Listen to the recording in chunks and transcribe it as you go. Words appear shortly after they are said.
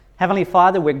Heavenly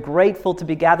Father, we're grateful to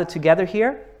be gathered together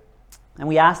here, and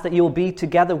we ask that you will be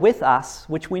together with us,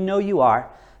 which we know you are.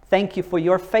 Thank you for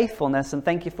your faithfulness, and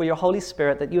thank you for your Holy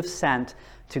Spirit that you've sent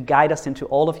to guide us into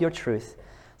all of your truth.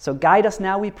 So guide us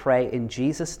now, we pray, in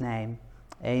Jesus' name.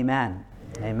 Amen.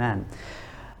 Amen.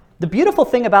 The beautiful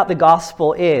thing about the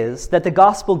gospel is that the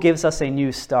gospel gives us a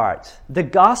new start. The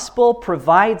gospel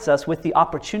provides us with the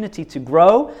opportunity to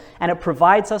grow, and it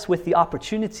provides us with the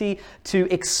opportunity to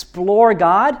explore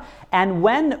God. And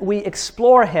when we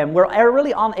explore Him, we're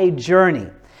really on a journey.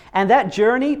 And that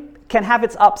journey can have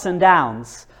its ups and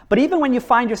downs. But even when you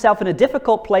find yourself in a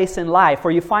difficult place in life,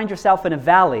 or you find yourself in a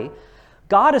valley,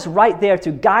 God is right there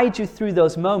to guide you through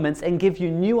those moments and give you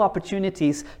new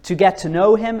opportunities to get to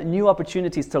know Him, new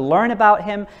opportunities to learn about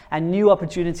Him, and new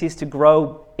opportunities to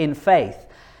grow in faith.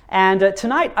 And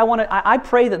tonight, I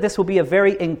pray that this will be a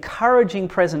very encouraging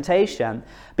presentation,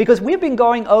 because we've been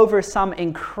going over some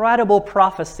incredible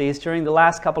prophecies during the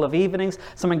last couple of evenings,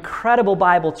 some incredible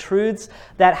Bible truths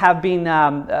that have been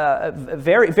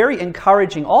very, very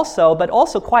encouraging also, but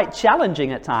also quite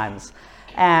challenging at times.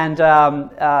 And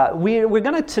we're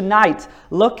going to tonight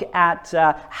look at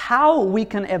how we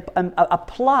can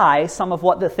apply some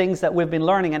of the things that we've been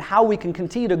learning, and how we can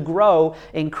continue to grow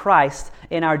in Christ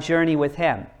in our journey with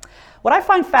Him. What I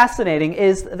find fascinating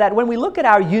is that when we look at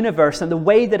our universe and the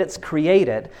way that it's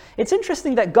created, it's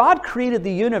interesting that God created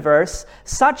the universe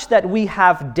such that we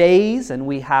have days, and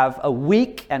we have a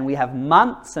week, and we have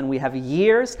months, and we have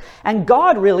years. And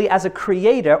God really, as a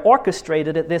creator,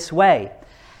 orchestrated it this way.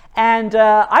 And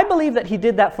I believe that He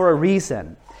did that for a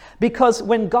reason. Because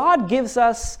when God gives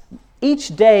us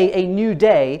each day a new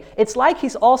day, it's like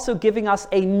He's also giving us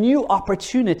a new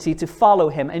opportunity to follow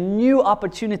Him, a new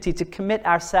opportunity to commit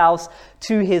ourselves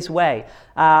to His way.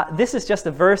 This is just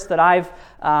a verse that I've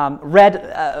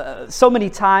read so many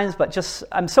times, but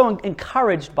I'm so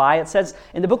encouraged by. It says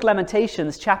in the book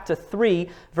Lamentations, chapter 3,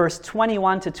 verse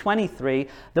 21 to 23,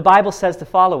 the Bible says the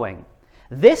following: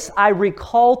 "This I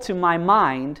recall to my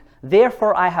mind,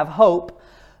 therefore I have hope.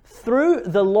 Through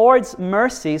the Lord's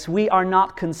mercies we are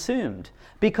not consumed,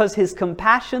 because His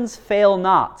compassions fail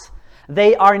not.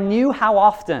 They are new how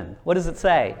often?" What does it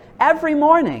say? Every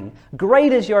morning.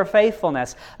 Great is your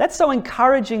faithfulness. That's so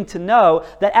encouraging to know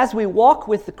that as we walk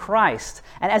with Christ,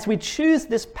 and as we choose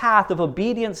this path of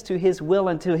obedience to His will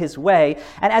and to His way,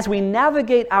 and as we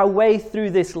navigate our way through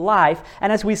this life,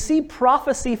 and as we see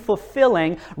prophecy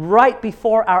fulfilling right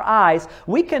before our eyes,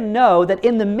 we can know that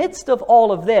in the midst of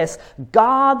all of this,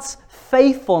 God's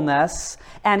faithfulness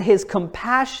and His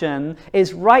compassion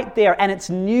is right there, and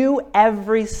it's new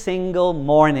every single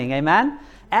morning. Amen?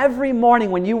 Every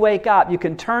morning when you wake up, you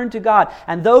can turn to God.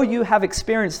 And though you have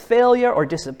experienced failure or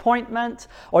disappointment,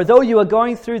 or though you are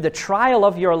going through the trial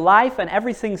of your life and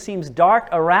everything seems dark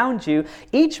around you,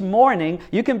 each morning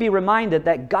you can be reminded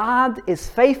that God is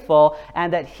faithful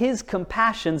and that His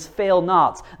compassions fail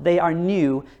not. They are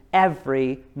new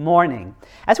every morning.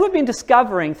 As we've been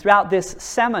discovering throughout this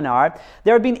seminar,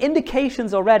 there have been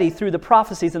indications already through the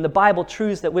prophecies and the Bible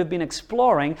truths that we've been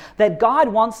exploring that God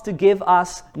wants to give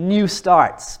us new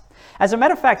starts. As a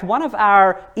matter of fact, one of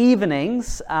our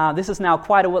evenings, this is now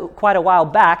quite a while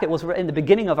back, it was in the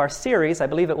beginning of our series, I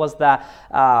believe it was the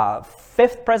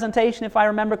fifth presentation, if I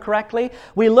remember correctly,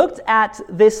 we looked at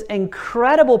this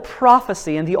incredible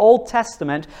prophecy in the Old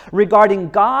Testament regarding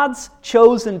God's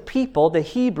chosen people, the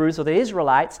Hebrews or the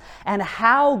Israelites, and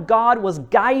how God was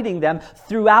guiding them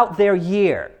throughout their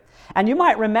year. And you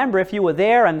might remember if you were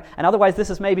there, and otherwise this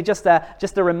is maybe just a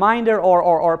reminder,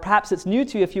 or perhaps it's new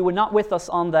to you if you were not with us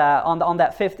on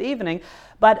that fifth evening.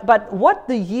 But what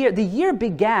the year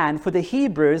began for the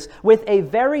Hebrews with a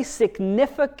very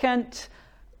significant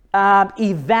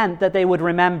event that they would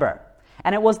remember,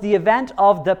 and it was the event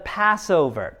of the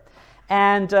Passover.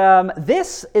 And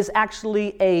this is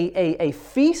actually a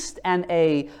feast and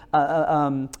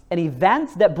an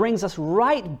event that brings us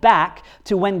right back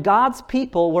to when God's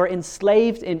people were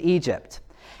enslaved in Egypt.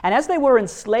 And as they were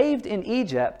enslaved in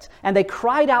Egypt, and they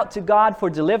cried out to God for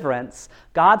deliverance,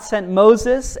 God sent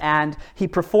Moses, and he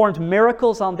performed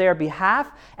miracles on their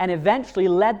behalf, and eventually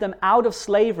led them out of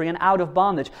slavery and out of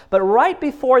bondage. But right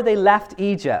before they left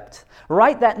Egypt,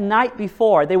 right that night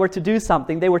before, they were to do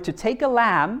something. They were to take a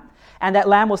lamb, and that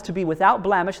lamb was to be without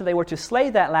blemish, and they were to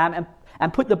slay that lamb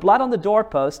and put the blood on the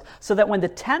doorpost, so that when the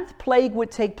 10th plague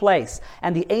would take place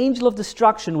and the angel of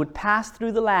destruction would pass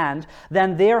through the land,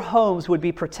 then their homes would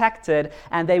be protected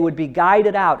and they would be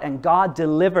guided out, and God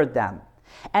delivered them.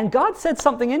 And God said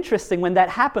something interesting when that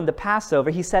happened, the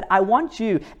Passover. He said, I want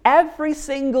you every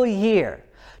single year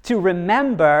to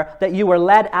remember that you were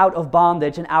led out of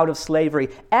bondage and out of slavery.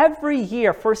 Every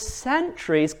year, for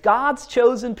centuries, God's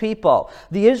chosen people,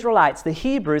 the Israelites, the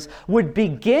Hebrews, would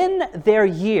begin their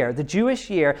year, the Jewish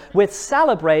year, with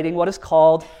celebrating what is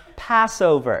called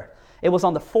Passover. It was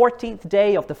on the 14th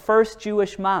day of the first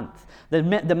Jewish month,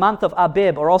 the month of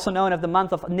Abib, or also known as the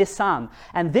month of Nisan.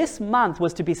 And this month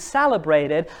was to be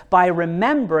celebrated by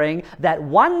remembering that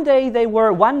one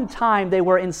time they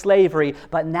were in slavery,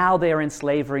 but now they are in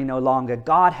slavery no longer.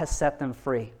 God has set them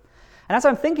free. And as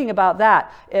I'm thinking about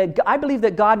that, I believe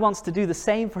that God wants to do the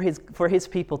same for his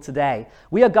people today.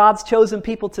 We are God's chosen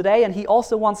people today, and he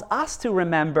also wants us to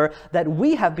remember that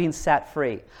we have been set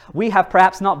free. We have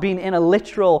perhaps not been in a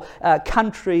literal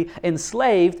country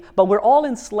enslaved, but we're all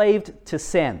enslaved to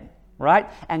sin, right?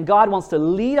 And God wants to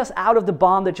lead us out of the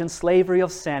bondage and slavery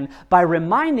of sin by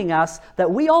reminding us that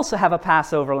we also have a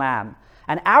Passover lamb.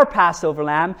 And our Passover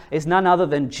lamb is none other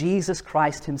than Jesus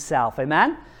Christ himself.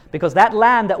 Amen? Because that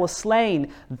lamb that was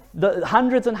slain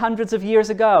hundreds and hundreds of years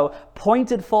ago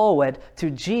pointed forward to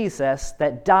Jesus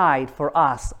that died for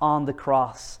us on the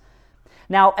cross.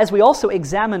 Now, as we also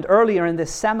examined earlier in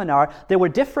this seminar, there were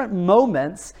different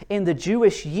moments in the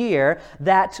Jewish year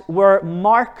that were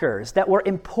markers, that were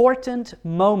important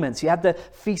moments. You had the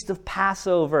Feast of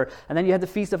Passover, and then you had the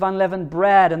Feast of Unleavened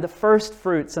Bread and the First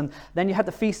Fruits, and then you had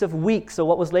the Feast of Weeks, or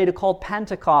what was later called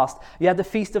Pentecost. You had the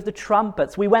Feast of the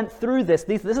Trumpets. We went through this.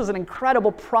 This is an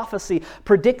incredible prophecy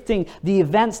predicting the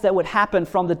events that would happen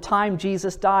from the time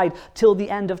Jesus died till the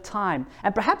end of time.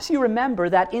 And perhaps you remember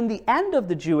that in the end of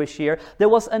the Jewish year, there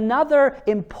was another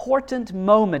important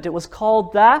moment. It was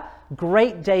called the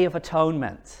Great Day of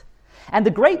Atonement. And the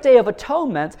Great Day of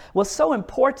Atonement was so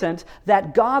important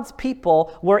that God's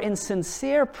people were in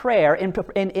sincere prayer, in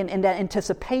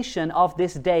anticipation of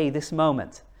this day, this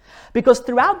moment. Because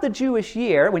throughout the Jewish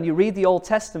year, when you read the Old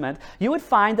Testament, you would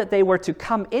find that they were to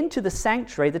come into the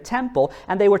sanctuary, the temple,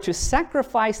 and they were to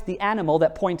sacrifice the animal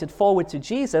that pointed forward to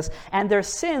Jesus, and their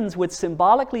sins would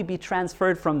symbolically be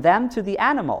transferred from them to the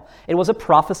animal. It was a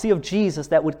prophecy of Jesus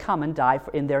that would come and die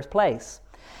in their place.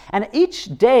 And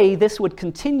each day this would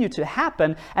continue to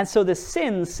happen, and so the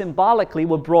sins symbolically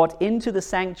were brought into the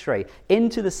sanctuary,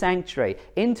 into the sanctuary,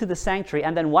 into the sanctuary,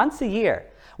 and then once a year,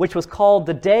 which was called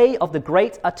the Day of the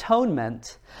Great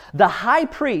Atonement, the high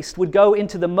priest would go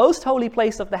into the most holy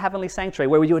place of the heavenly sanctuary,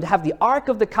 where you would have the Ark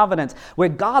of the Covenant, where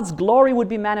God's glory would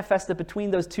be manifested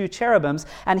between those two cherubims,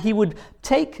 and he would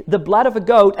take the blood of a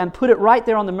goat and put it right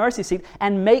there on the mercy seat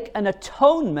and make an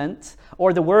atonement,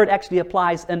 or the word actually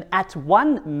applies an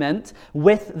at-one-ment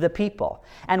with the people.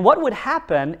 And what would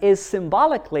happen is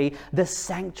symbolically the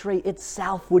sanctuary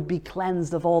itself would be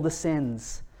cleansed of all the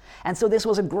sins. And so this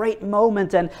was a great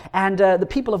moment, and the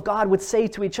people of God would say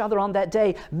to each other on that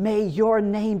day, "May your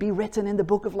name be written in the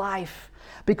book of life."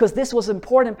 Because this was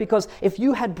important, because if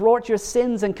you had brought your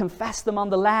sins and confessed them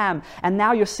on the Lamb, and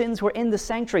now your sins were in the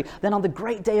sanctuary, then on the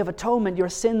great Day of Atonement, your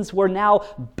sins were now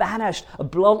banished,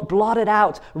 blotted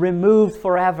out, removed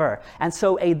forever. And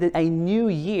so a new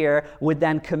year would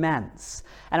then commence.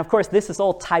 And of course, this is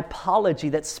all typology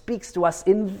that speaks to us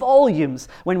in volumes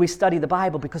when we study the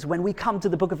Bible, because when we come to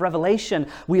the book of Revelation,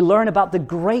 we learn about the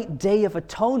great Day of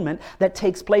Atonement that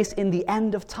takes place in the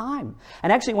end of time.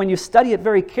 And actually, when you study it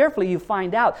very carefully, you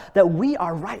find out that we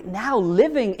are right now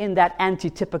living in that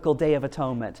antitypical Day of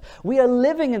Atonement. We are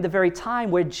living in the very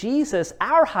time where Jesus,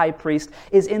 our high priest,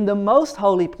 is in the most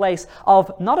holy place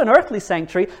of not an earthly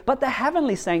sanctuary, but the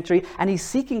heavenly sanctuary, and he's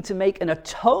seeking to make an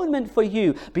atonement for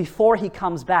you before he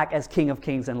comes back as King of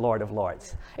Kings and Lord of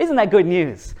Lords. Isn't that good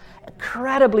news?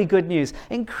 Incredibly good news.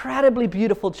 Incredibly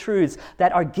beautiful truths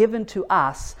that are given to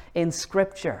us in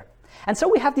Scripture. And so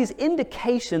we have these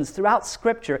indications throughout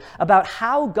Scripture about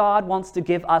how God wants to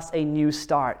give us a new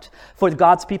start. For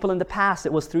God's people in the past,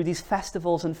 it was through these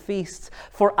festivals and feasts.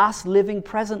 For us living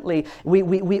presently,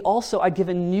 we also are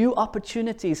given new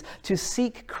opportunities to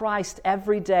seek Christ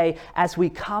every day as we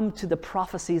come to the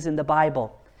prophecies in the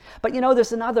Bible. But you know,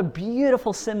 there's another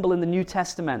beautiful symbol in the New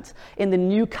Testament, in the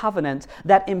New Covenant,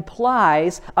 that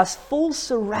implies a full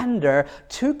surrender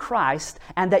to Christ,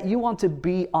 and that you want to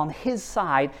be on his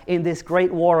side in this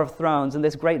great war of thrones, in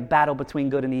this great battle between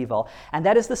good and evil. And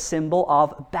that is the symbol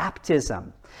of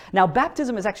baptism. Now,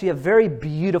 baptism is actually a very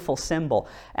beautiful symbol,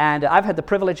 and I've had the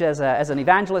privilege as an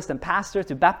evangelist and pastor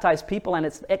to baptize people, and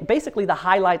it's basically the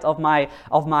highlight of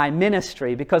my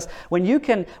ministry, because when you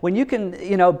can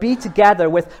be together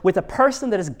with a person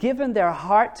that has given their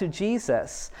heart to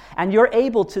Jesus, and you're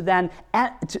able to then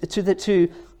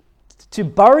to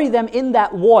bury them in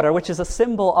that water, which is a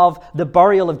symbol of the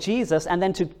burial of Jesus, and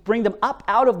then to bring them up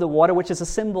out of the water, which is a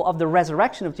symbol of the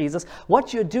resurrection of Jesus,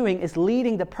 what you're doing is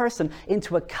leading the person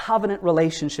into a covenant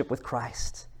relationship with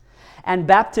Christ. And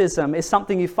baptism is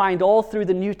something you find all through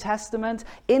the New Testament.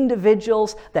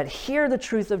 Individuals that hear the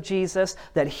truth of Jesus,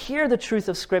 that hear the truth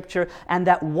of Scripture, and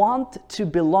that want to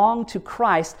belong to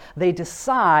Christ, they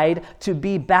decide to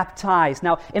be baptized.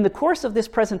 Now, in the course of this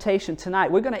presentation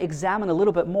tonight, we're going to examine a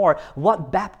little bit more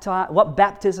what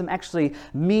baptism actually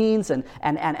means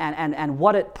and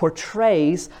what it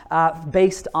portrays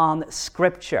based on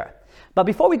Scripture. But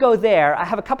before we go there, I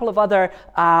have a couple of other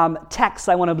texts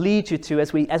I want to lead you to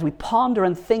as we ponder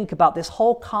and think about this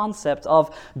whole concept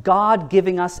of God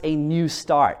giving us a new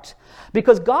start.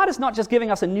 Because God is not just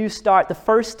giving us a new start the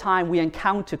first time we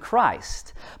encounter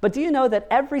Christ, but do you know that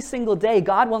every single day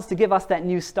God wants to give us that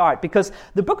new start? Because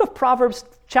the book of Proverbs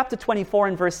chapter 24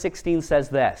 and verse 16 says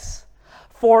this,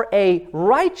 "For a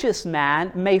righteous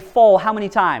man may fall" how many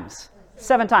times?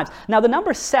 7 times. Now, the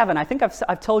number 7, I think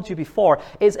I've told you before,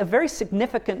 is a very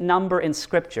significant number in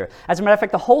Scripture. As a matter of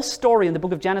fact, the whole story in the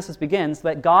book of Genesis begins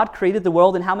that God created the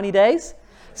world in how many days?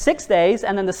 6 days,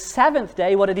 and then the 7th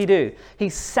day, what did He do? He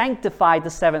sanctified the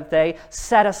 7th day,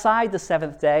 set aside the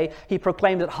 7th day. He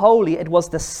proclaimed it holy. It was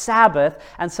the Sabbath,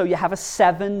 and so you have a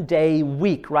 7-day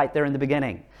week right there in the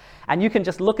beginning. And you can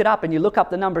just look it up, and you look up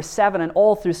the number 7, and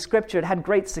all through Scripture it had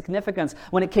great significance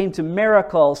when it came to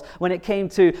miracles, when it came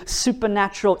to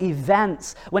supernatural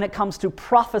events, when it comes to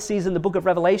prophecies in the book of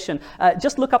Revelation.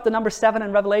 Just look up the number 7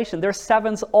 in Revelation. There are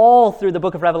 7s all through the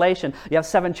book of Revelation. You have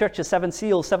 7 churches, 7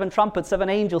 seals, 7 trumpets, 7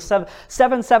 angels,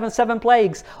 7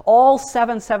 plagues, all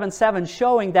 7,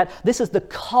 showing that this is the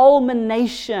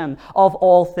culmination of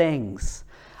all things.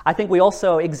 I think we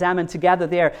also examined together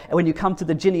there when you come to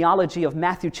the genealogy of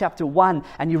Matthew chapter 1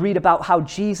 and you read about how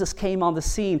Jesus came on the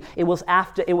scene. He was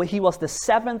the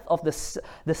 7th of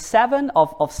the 7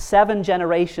 of 7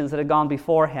 generations that had gone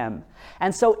before him.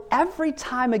 And so every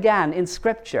time again in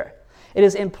Scripture, it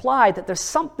is implied that there's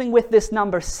something with this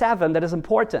number 7 that is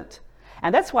important.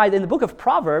 And that's why in the book of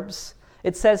Proverbs,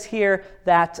 it says here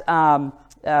that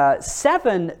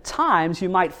 7 times you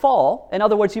might fall. In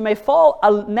other words, you may fall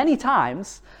many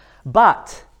times,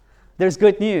 but there's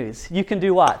good news. You can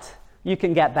do what? You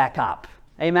can get back up.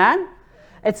 Amen?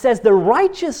 It says the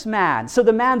righteous man, so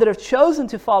the man that has chosen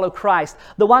to follow Christ,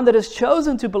 the one that has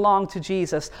chosen to belong to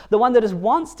Jesus, the one that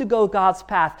wants to go God's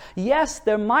path. Yes,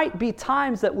 there might be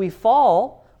times that we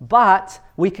fall, but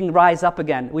we can rise up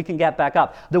again. We can get back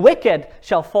up. The wicked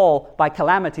shall fall by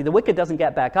calamity. The wicked doesn't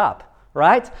get back up.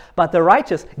 Right? But the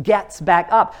righteous gets back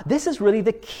up. This is really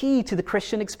the key to the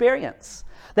Christian experience.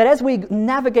 That as we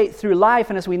navigate through life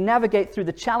and as we navigate through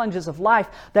the challenges of life,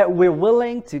 that we're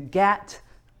willing to get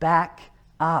back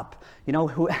up. You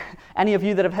know, any of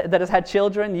you that has had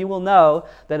children, you will know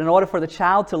that in order for the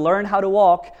child to learn how to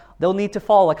walk, they'll need to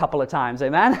fall a couple of times,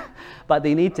 amen? But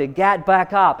they need to get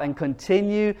back up and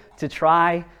continue to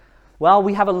try. Well,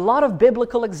 we have a lot of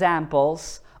biblical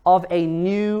examples of a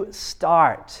new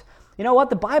start. You know what?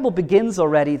 The Bible begins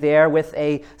already there with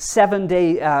a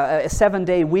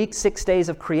 7-day week, 6 days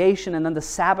of creation, and then the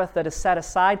Sabbath that is set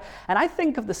aside. And I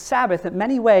think of the Sabbath in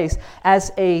many ways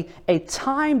as a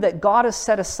time that God has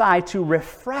set aside to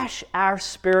refresh our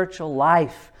spiritual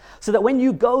life. So that when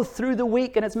you go through the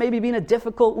week, and it's maybe been a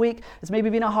difficult week, it's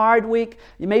maybe been a hard week,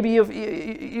 maybe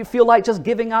you feel like just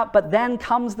giving up, but then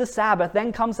comes the Sabbath,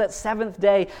 then comes that 7th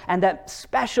day, and that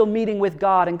special meeting with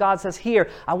God, and God says, here,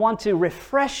 I want to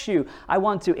refresh you, I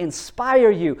want to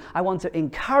inspire you, I want to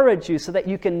encourage you, so that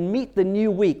you can meet the new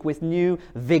week with new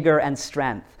vigor and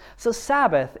strength. So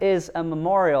Sabbath is a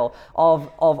memorial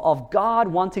of God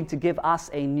wanting to give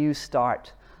us a new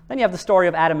start. Then you have the story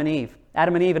of Adam and Eve.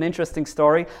 Adam and Eve, an interesting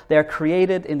story. They are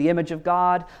created in the image of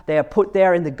God. They are put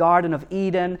there in the Garden of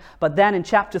Eden. But then in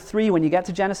chapter 3, when you get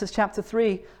to Genesis chapter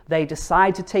 3, they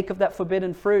decide to take of that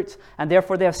forbidden fruit. And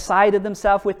therefore they have sided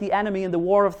themselves with the enemy in the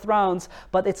war of thrones.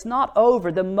 But it's not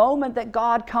over. The moment that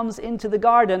God comes into the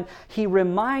garden, He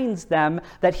reminds them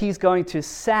that He's going to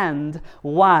send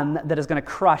one that is going to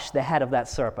crush the head of that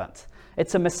serpent.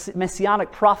 It's a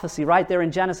messianic prophecy right there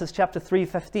in Genesis chapter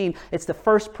 3:15. It's the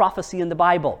first prophecy in the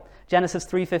Bible. Genesis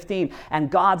 3:15, and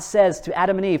God says to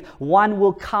Adam and Eve, one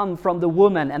will come from the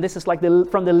woman, and this is like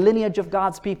from the lineage of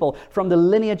God's people, from the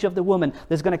lineage of the woman,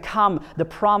 there's going to come the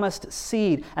promised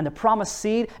seed, and the promised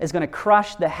seed is going to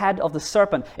crush the head of the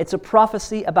serpent. It's a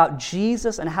prophecy about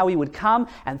Jesus and how He would come,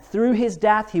 and through His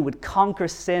death He would conquer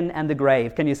sin and the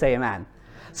grave. Can you say amen?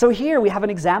 So here we have an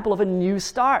example of a new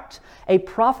start, a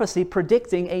prophecy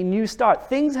predicting a new start.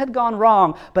 Things had gone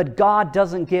wrong, but God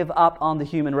doesn't give up on the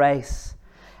human race.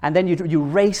 And then you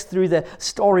race through the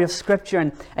story of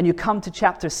Scripture and you come to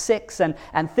chapter 6 and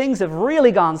things have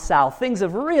really gone south. Things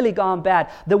have really gone bad.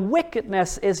 The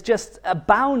wickedness is just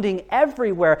abounding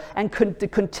everywhere, and the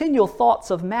continual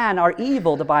thoughts of man are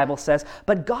evil, the Bible says.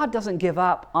 But God doesn't give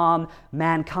up on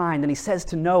mankind. And he says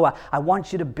to Noah, I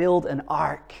want you to build an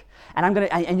ark. And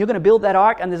you're going to build that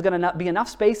ark, and there's going to not be enough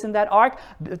space in that ark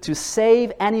to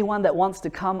save anyone that wants to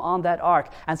come on that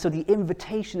ark. And so the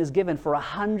invitation is given for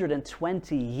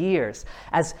 120 years.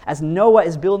 As Noah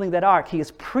is building that ark, he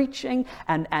is preaching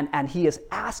and he is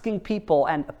asking people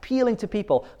and appealing to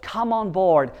people, come on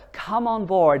board, come on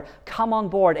board, come on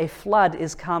board. A flood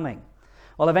is coming.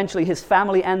 Well, eventually his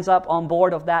family ends up on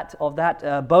board of that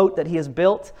boat that he has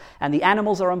built, and the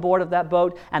animals are on board of that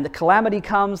boat, and the calamity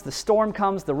comes, the storm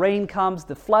comes, the rain comes,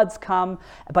 the floods come,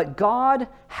 but God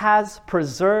has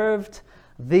preserved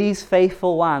these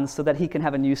faithful ones so that he can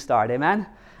have a new start, amen?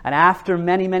 And after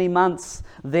many, many months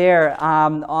there,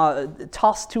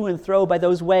 tossed to and fro by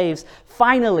those waves,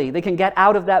 finally they can get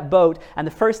out of that boat, and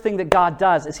the first thing that God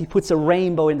does is he puts a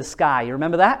rainbow in the sky. You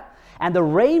remember that? And the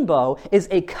rainbow is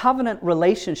a covenant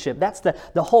relationship. That's the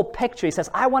whole picture. He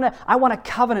says, I want to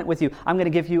covenant with you. I'm going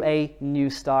to give you a new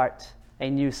start. A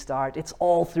new start. It's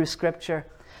all through Scripture.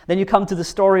 Then you come to the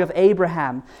story of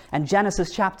Abraham. And Genesis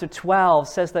chapter 12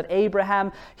 says that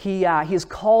Abraham, he is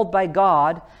called by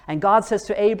God. And God says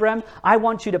to Abram, I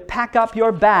want you to pack up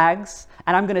your bags,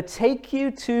 and I'm going to take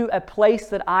you to a place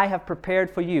that I have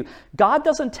prepared for you. God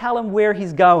doesn't tell him where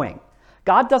he's going.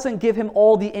 God doesn't give him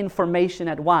all the information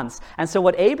at once. And so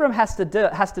what Abram has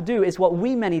to do is what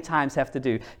we many times have to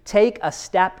do. Take a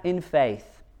step in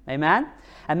faith. Amen?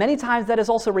 And many times that is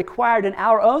also required in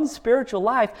our own spiritual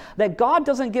life, that God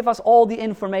doesn't give us all the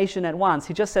information at once.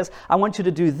 He just says, I want you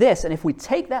to do this. And if we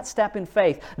take that step in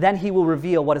faith, then he will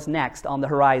reveal what is next on the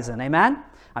horizon. Amen?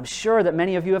 I'm sure that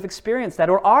many of you have experienced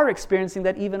that or are experiencing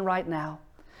that even right now.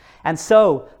 And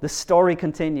so the story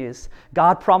continues.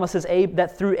 God promises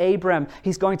that through Abram,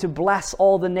 he's going to bless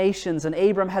all the nations. And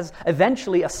Abram has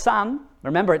eventually a son.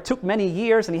 Remember, it took many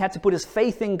years, and he had to put his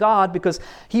faith in God because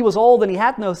he was old and he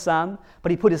had no son.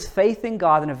 But he put his faith in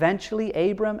God, and eventually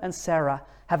Abram and Sarah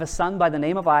have a son by the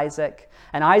name of Isaac.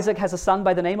 And Isaac has a son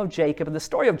by the name of Jacob. And the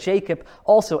story of Jacob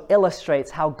also illustrates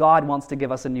how God wants to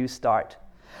give us a new start.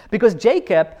 Because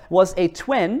Jacob was a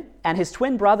twin, and his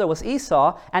twin brother was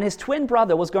Esau, and his twin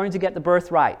brother was going to get the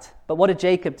birthright. But what did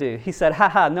Jacob do? He said,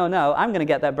 no, I'm going to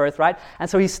get that birthright. And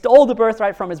so he stole the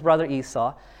birthright from his brother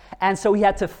Esau. And so he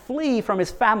had to flee from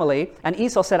his family. And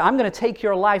Esau said, I'm going to take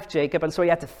your life, Jacob. And so he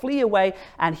had to flee away,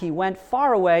 and he went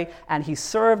far away, and he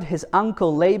served his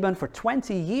uncle Laban for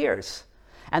 20 years.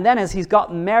 And then as he's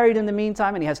gotten married in the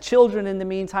meantime and he has children in the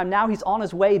meantime, now he's on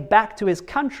his way back to his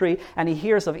country, and he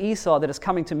hears of Esau that is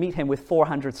coming to meet him with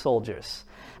 400 soldiers.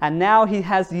 And now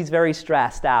he's very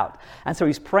stressed out. And so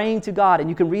he's praying to God. And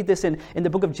you can read this in the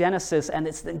book of Genesis. And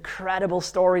it's an incredible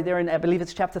story there. And I believe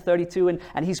it's chapter 32.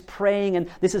 And he's praying. And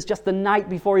this is just the night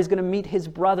before he's going to meet his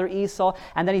brother Esau.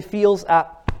 And then he feels a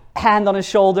hand on his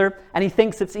shoulder. And he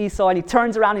thinks it's Esau. And he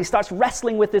turns around and he starts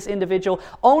wrestling with this individual,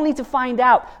 only to find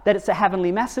out that it's a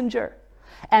heavenly messenger.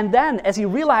 And then, as he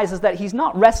realizes that he's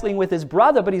not wrestling with his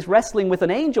brother, but he's wrestling with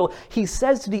an angel, he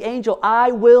says to the angel,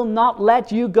 I will not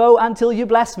let you go until you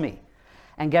bless me.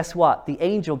 And guess what? The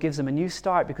angel gives him a new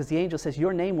start, because the angel says,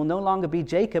 your name will no longer be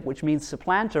Jacob, which means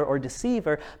supplanter or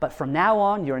deceiver, but from now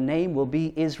on, your name will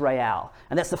be Israel.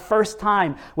 And that's the first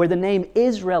time where the name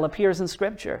Israel appears in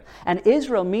Scripture. And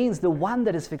Israel means the one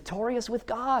that is victorious with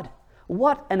God.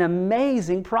 What an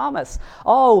amazing promise.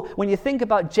 Oh, when you think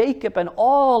about Jacob and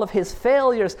all of his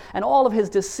failures and all of his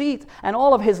deceit and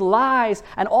all of his lies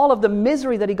and all of the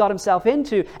misery that he got himself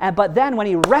into, but then when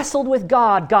he wrestled with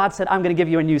God, God said, I'm going to give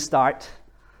you a new start.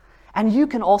 And you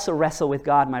can also wrestle with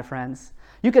God, my friends.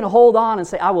 You can hold on and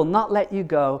say, I will not let you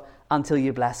go until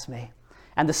you bless me.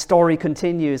 And the story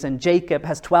continues, and Jacob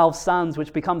has 12 sons,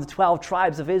 which become the 12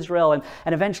 tribes of Israel. And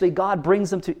eventually God brings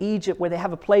them to Egypt, where they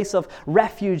have a place of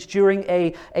refuge during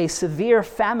a severe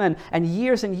famine. And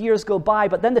years go by,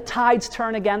 but then the tides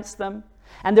turn against them.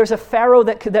 And there's a Pharaoh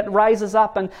that rises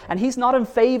up, and he's not in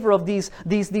favor of these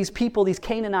people, these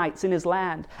Canaanites in his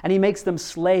land. And he makes them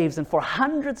slaves. And for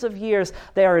hundreds of years,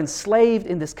 they are enslaved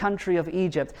in this country of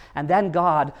Egypt. And then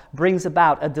God brings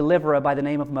about a deliverer by the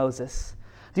name of Moses.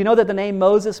 Do you know that the name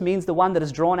Moses means the one that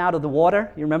is drawn out of the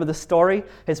water? You remember the story?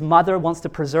 His mother wants to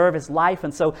preserve his life,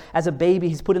 and so as a baby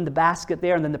he's put in the basket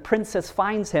there, and then the princess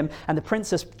finds him, and the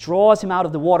princess draws him out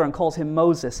of the water and calls him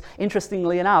Moses.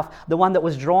 Interestingly enough, the one that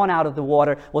was drawn out of the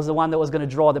water was the one that was going to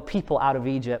draw the people out of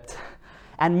Egypt.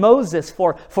 And Moses,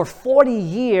 for 40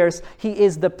 years, he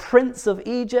is the prince of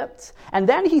Egypt. And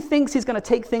then he thinks he's going to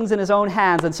take things in his own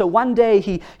hands. And so one day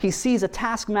he sees a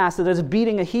taskmaster that is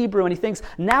beating a Hebrew, and he thinks,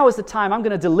 now is the time, I'm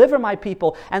going to deliver my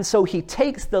people. And so he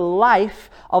takes the life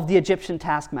of the Egyptian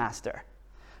taskmaster.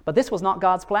 But this was not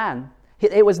God's plan.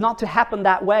 It was not to happen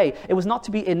that way. It was not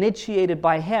to be initiated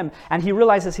by him. And he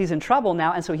realizes he's in trouble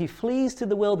now, and so he flees to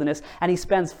the wilderness, and he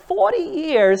spends 40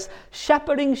 years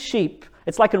shepherding sheep.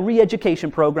 It's like a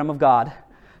re-education program of God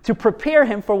to prepare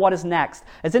him for what is next.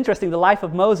 It's interesting, the life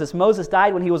of Moses. Moses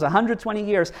died when he was 120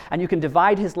 years, and you can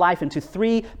divide his life into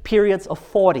 3 periods of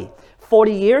 40.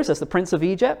 40 years as the prince of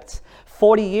Egypt,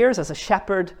 40 years as a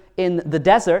shepherd in the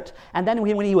desert, and then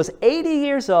when he was 80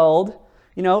 years old,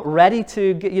 ready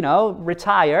to,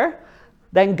 retire,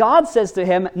 then God says to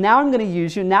him, now I'm going to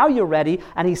use you, now you're ready,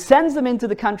 and he sends them into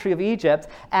the country of Egypt,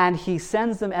 and he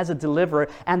sends them as a deliverer,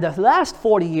 and the last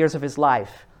 40 years of his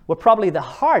life were probably the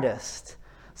hardest.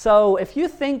 So if you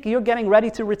think you're getting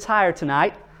ready to retire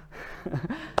tonight,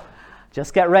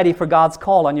 just get ready for God's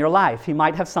call on your life. He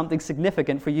might have something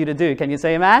significant for you to do. Can you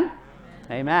say amen?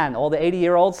 Amen. All the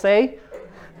 80-year-olds say,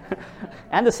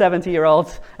 and the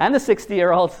 70-year-olds, and the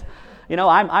 60-year-olds.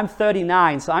 I'm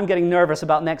 39, so I'm getting nervous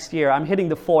about next year. I'm hitting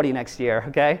the 40 next year,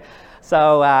 okay?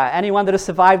 So anyone that has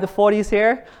survived the 40s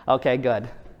here? Okay, good.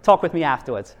 Talk with me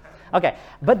afterwards. Okay,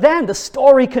 but then the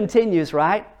story continues,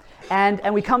 right?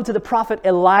 And we come to the prophet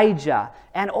Elijah.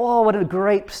 And oh, what a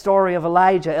great story of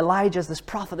Elijah. Elijah is this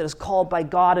prophet that is called by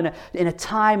God in a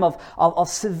time of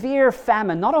severe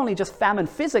famine. Not only just famine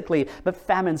physically, but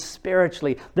famine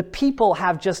spiritually. The people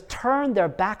have just turned their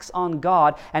backs on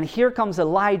God. And here comes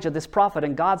Elijah, this prophet.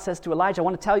 And God says to Elijah,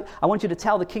 I want you to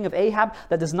tell the king of Ahab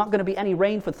that there's not going to be any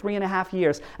rain for 3.5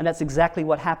 years. And that's exactly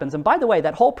what happens. And by the way,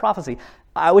 that whole prophecy,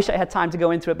 I wish I had time to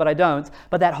go into it, but I don't.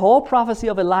 But that whole prophecy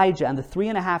of Elijah and the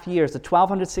 3.5 years, the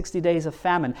 1260 days of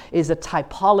famine, is a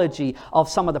typology of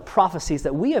some of the prophecies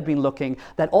that we have been looking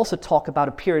that also talk about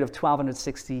a period of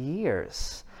 1260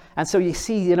 years. And so you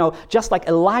see, just like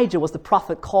Elijah was the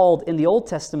prophet called in the Old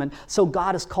Testament, so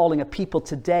God is calling a people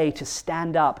today to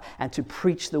stand up and to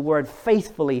preach the word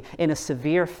faithfully in a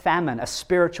severe famine, a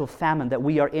spiritual famine that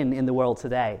we are in the world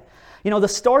today. The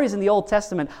stories in the Old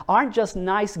Testament aren't just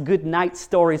nice good night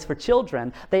stories for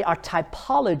children. They are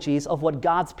typologies of what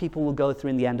God's people will go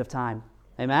through in the end of time.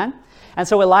 Amen? And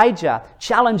so Elijah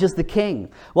challenges the king.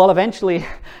 Well, eventually,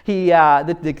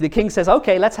 the king says,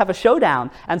 okay, let's have a showdown.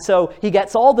 And so he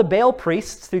gets all the Baal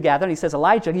priests together, and he says,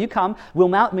 Elijah, you come, we'll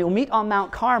meet on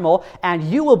Mount Carmel, and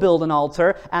you will build an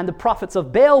altar, and the prophets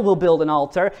of Baal will build an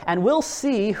altar, and we'll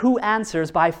see who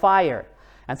answers by fire.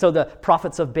 And so the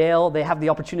prophets of Baal, they have the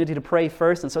opportunity to pray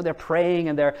first, and so they're praying,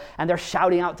 and they're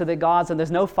shouting out to their gods, and there's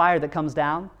no fire that comes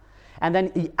down. And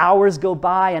then hours go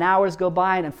by, and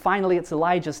then finally it's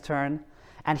Elijah's turn,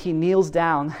 and he kneels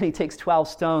down, and he takes 12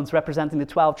 stones representing the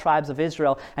 12 tribes of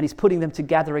Israel, and he's putting them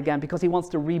together again because he wants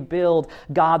to rebuild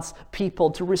God's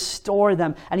people, to restore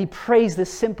them. And he prays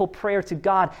this simple prayer to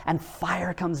God, and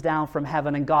fire comes down from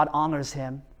heaven, and God honors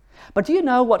him. But do you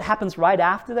know what happens right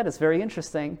after that? It's very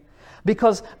interesting.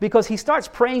 Because he starts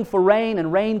praying for rain,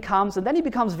 and rain comes, and then he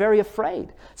becomes very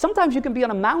afraid. Sometimes you can be on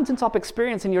a mountaintop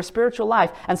experience in your spiritual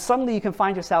life, and suddenly you can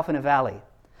find yourself in a valley.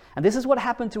 And this is what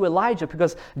happened to Elijah,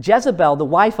 because Jezebel, the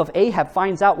wife of Ahab,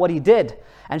 finds out what he did.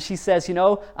 And she says,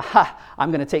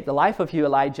 I'm going to take the life of you,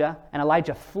 Elijah. And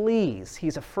Elijah flees.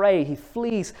 He's afraid. He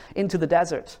flees into the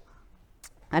desert.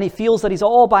 And he feels that he's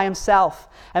all by himself.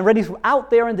 And when he's out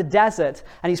there in the desert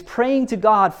and he's praying to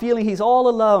God, feeling he's all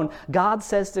alone, God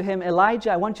says to him,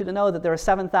 Elijah, I want you to know that there are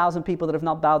 7,000 people that have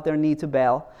not bowed their knee to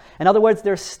Baal. In other words,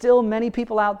 there's still many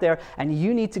people out there, and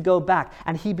you need to go back.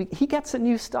 And he gets a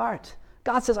new start.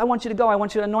 God says, I want you to go. I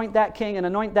want you to anoint that king and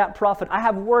anoint that prophet. I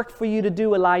have work for you to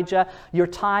do, Elijah. Your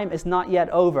time is not yet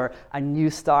over. A new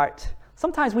start.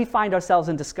 Sometimes we find ourselves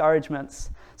in discouragements.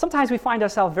 Sometimes we find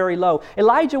ourselves very low.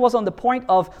 Elijah was on the point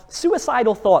of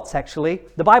suicidal thoughts, actually.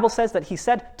 The Bible says that he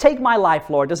said, take my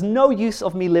life, Lord. There's no use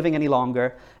of me living any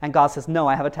longer. And God says, no,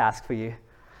 I have a task for you.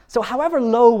 So however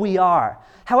low we are,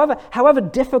 however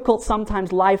difficult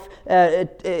sometimes life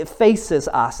faces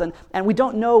us, and we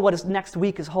don't know what next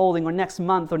week is holding, or next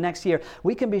month, or next year,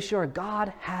 we can be sure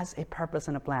God has a purpose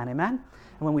and a plan, amen?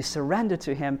 And when we surrender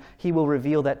to Him, He will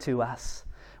reveal that to us.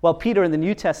 Well, Peter in the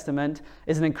New Testament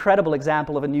is an incredible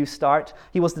example of a new start.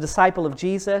 He was the disciple of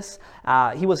Jesus.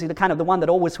 He was the kind of the one that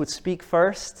always would speak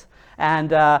first.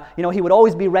 And, he would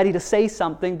always be ready to say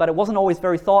something, but it wasn't always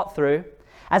very thought through.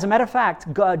 As a matter of fact,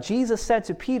 Jesus said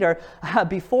to Peter,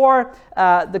 before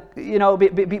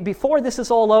this is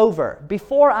all over,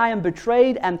 before I am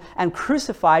betrayed and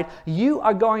crucified, you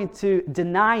are going to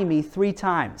deny me 3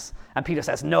 times. And Peter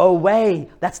says, no way,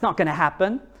 that's not going to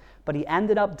happen. But he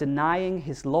ended up denying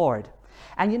his Lord.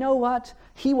 And you know what?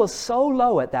 He was so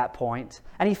low at that point,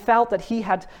 and he felt that he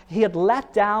had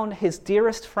let down his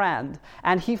dearest friend,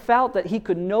 and he felt that he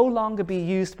could no longer be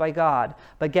used by God.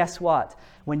 But guess what?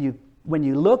 When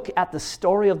you look at the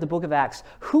story of the book of Acts,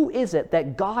 who is it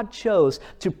that God chose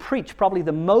to preach probably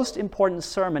the most important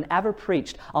sermon ever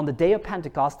preached on the day of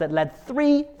Pentecost that led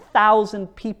 3,000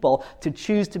 people to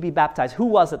choose to be baptized? Who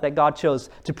was it that God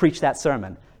chose to preach that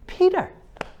sermon? Peter.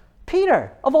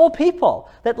 Peter, of all people,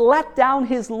 that let down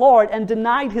his Lord and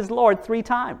denied his Lord 3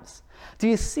 times. Do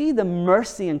you see the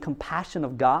mercy and compassion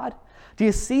of God? Do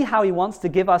you see how he wants to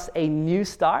give us a new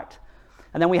start?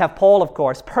 And then we have Paul, of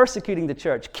course, persecuting the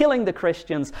church, killing the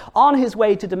Christians, on his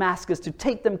way to Damascus to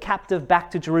take them captive back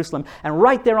to Jerusalem. And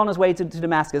right there on his way to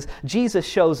Damascus, Jesus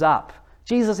shows up.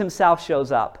 Jesus himself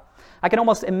shows up. I can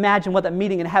almost imagine what that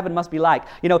meeting in heaven must be like.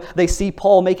 You know, they see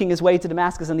Paul making his way to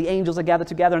Damascus, and the angels are gathered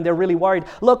together, and they're really worried.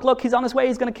 Look, he's on his way.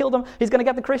 He's going to kill them. He's going to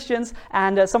get the Christians.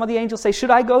 And some of the angels say,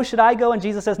 should I go? Should I go? And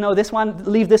Jesus says, no,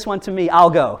 leave this one to me. I'll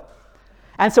go.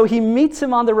 And so he meets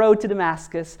him on the road to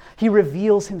Damascus. He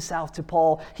reveals himself to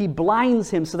Paul. He blinds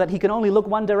him so that he can only look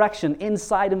one direction,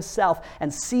 inside himself,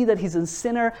 and see that he's a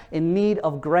sinner in need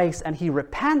of grace. And he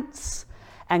repents.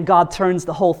 And God turns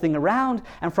the whole thing around,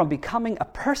 and from becoming a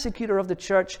persecutor of the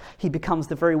church, he becomes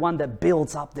the very one that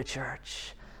builds up the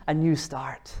church. A new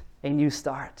start. And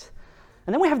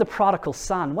then we have the prodigal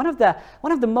son, one of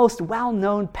the most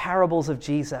well-known parables of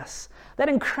Jesus. That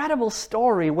incredible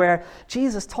story where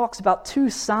Jesus talks about 2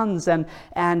 sons, and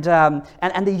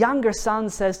the younger son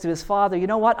says to his father, you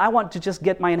know what, I want to just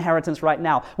get my inheritance right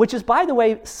now. Which is, by the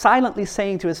way, silently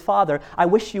saying to his father, I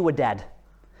wish you were dead.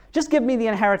 Just give me the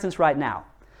inheritance right now.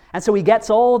 And so he gets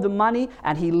all the money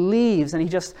and he leaves, and he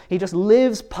just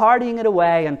lives partying it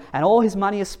away, and all his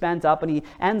money is spent up, and he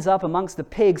ends up amongst the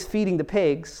pigs, feeding the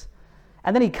pigs.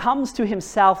 And then he comes to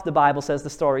himself, the Bible says, the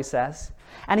story says,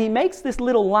 and he makes this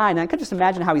little line. And I can just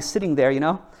imagine how he's sitting there, you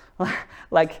know,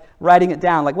 like writing it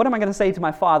down. Like, what am I going to say to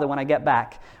my father when I get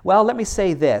back? Well, let me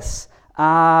say this.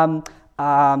 I'm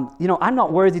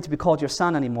not worthy to be called your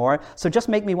son anymore, so just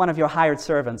make me one of your hired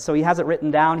servants. So he has it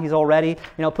written down, he's all ready,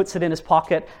 puts it in his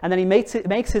pocket, and then he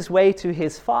makes his way to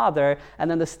his father, and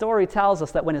then the story tells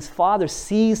us that when his father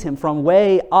sees him from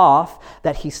way off,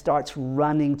 that he starts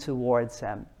running towards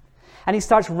him. And he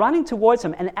starts running towards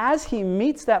him, and as he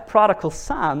meets that prodigal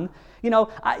son,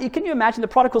 can you imagine the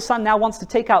prodigal son now wants to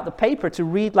take out the paper to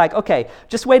read, like, okay,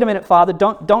 just wait a minute, Father,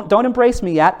 don't embrace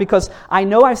me yet, because I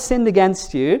know I've sinned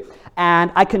against you,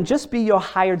 and I can just be your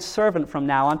hired servant from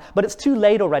now on, but it's too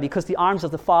late already because the arms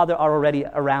of the Father are already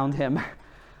around him.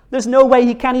 There's no way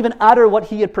he can't even utter what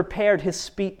he had prepared, his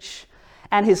speech.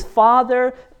 And his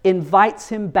Father invites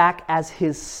him back as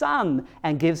his son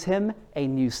and gives him a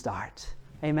new start.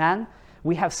 Amen?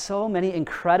 We have so many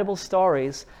incredible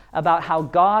stories about how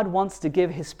God wants to give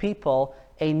his people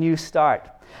a new start.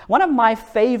 One of my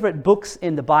favorite books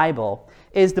in the Bible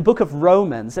is the book of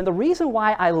Romans. And the reason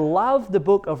why I love the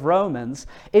book of Romans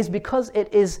is because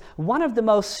it is one of the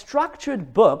most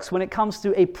structured books when it comes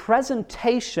to a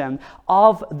presentation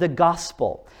of the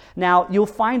gospel. Now, you'll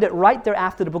find it right there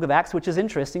after the book of Acts, which is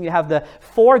interesting. You have the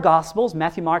 4 Gospels,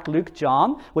 Matthew, Mark, Luke,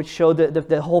 John, which show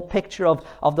the whole picture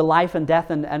of the life and death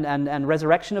and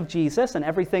resurrection of Jesus and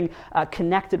everything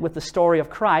connected with the story of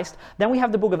Christ. Then we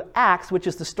have the book of Acts, which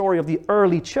is the story of the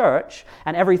early church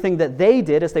and everything that they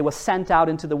did as they were sent out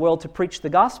into the world to preach the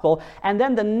gospel. And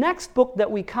then the next book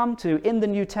that we come to in the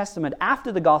New Testament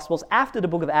after the Gospels, after the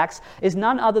book of Acts, is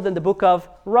none other than the book of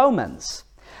Romans.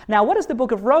 Now, what is the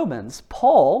book of Romans?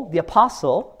 Paul, the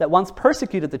apostle that once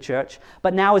persecuted the church,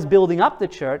 but now is building up the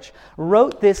church,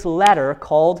 wrote this letter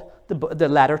called the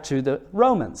letter to the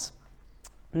Romans.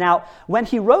 Now, when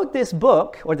he wrote this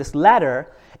book, or this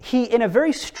letter, he, in a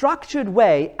very structured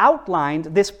way, outlined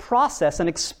this process and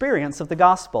experience of the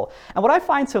gospel. And what I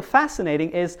find so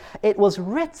fascinating is it was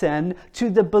written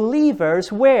to the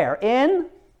believers where? In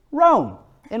Rome.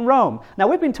 In Rome. Now,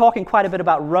 we've been talking quite a bit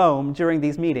about Rome during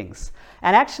these meetings.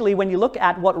 And actually, when you look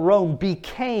at what Rome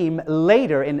became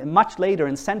much later,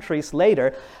 in centuries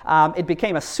later, it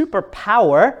became a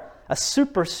superpower, a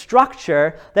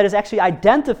superstructure that is actually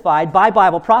identified by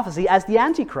Bible prophecy as the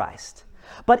Antichrist.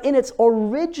 But in its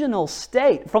original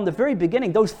state, from the very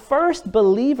beginning, those first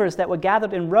believers that were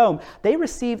gathered in Rome, they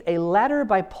received a letter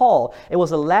by Paul. It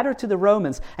was a letter to the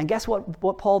Romans. And guess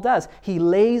what Paul does? He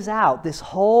lays out this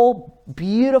whole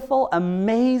beautiful,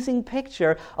 amazing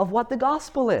picture of what the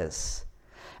gospel is.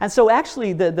 And so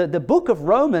actually the book of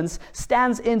Romans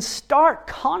stands in stark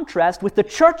contrast with the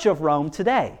Church of Rome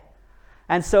today.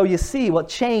 And so you see what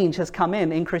change has come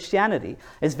in Christianity.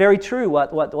 It's very true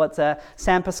what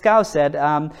Sam Pascal said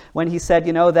when he said,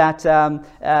 that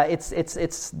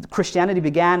Christianity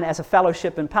began as a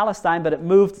fellowship in Palestine, but it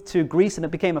moved to Greece and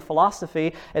it became a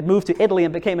philosophy. It moved to Italy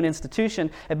and became an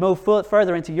institution. It moved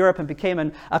further into Europe and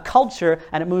became a culture,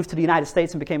 and it moved to the United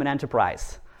States and became an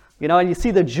enterprise. And you see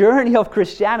the journey of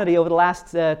Christianity over the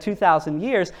last 2,000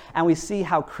 years, and we see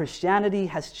how Christianity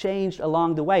has changed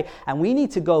along the way. And we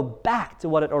need to go back to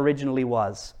what it originally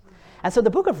was. And so the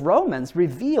book of Romans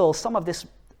reveals some of this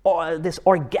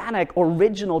organic,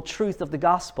 original truth of the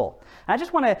gospel. And I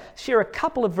just want to share a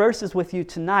couple of verses with you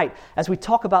tonight as we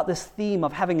talk about this theme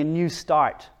of having a new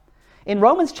start. In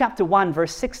Romans chapter 1,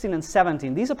 verse 16 and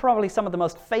 17, these are probably some of the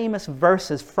most famous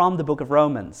verses from the book of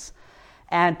Romans.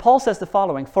 And Paul says the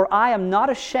following, "For I am not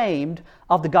ashamed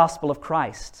of the gospel of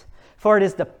Christ, for it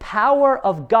is the power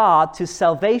of God to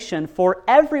salvation for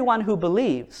everyone who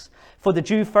believes, for the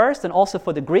Jew first and also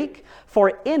for the Greek.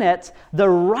 For in it the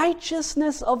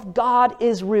righteousness of God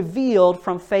is revealed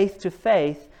from faith to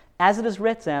faith, as it is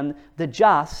written, the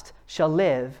just shall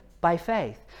live by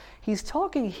faith." He's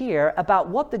talking here about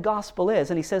what the gospel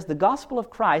is, and he says the gospel of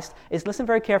Christ is, listen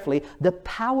very carefully, the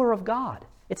power of God.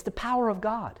 It's the power of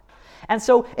God. And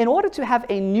so in order to have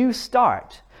a new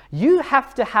start, you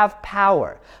have to have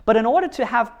power. But in order to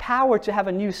have power to have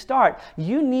a new start,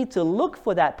 you need to look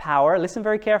for that power, listen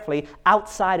very carefully,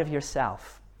 outside of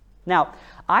yourself. Now,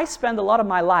 I spend a lot of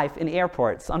my life in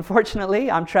airports. Unfortunately,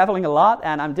 I'm traveling a lot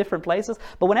and I'm different places.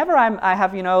 But whenever I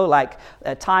have,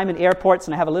 time in airports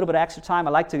and I have a little bit of extra time,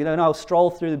 I like to,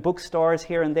 stroll through the bookstores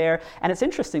here and there. And it's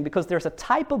interesting because there's a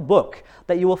type of book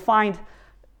that you will find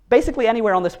basically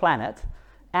anywhere on this planet.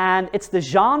 And it's the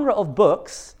genre of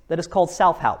books that is called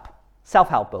self-help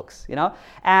books,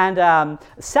 And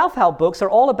self-help books are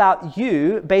all about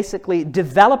you basically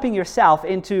developing yourself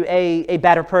into a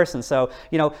better person. So,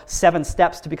 7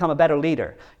 steps to become a better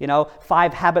leader,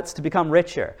 5 habits to become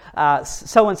richer,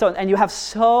 so and so. And you have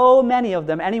so many of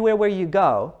them anywhere where you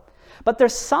go. But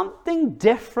there's something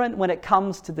different when it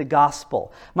comes to the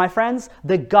gospel. My friends,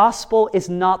 the gospel is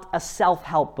not a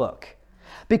self-help book.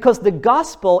 Because the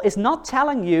gospel is not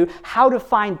telling you how to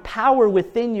find power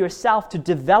within yourself to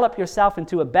develop yourself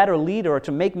into a better leader or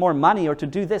to make more money or to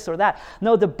do this or that.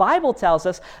 No, the Bible tells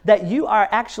us that you are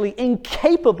actually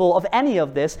incapable of any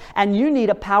of this and you need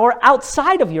a power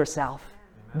outside of yourself.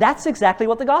 That's exactly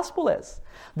what the gospel is.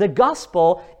 The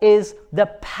gospel is the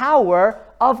power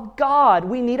of God.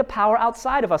 We need a power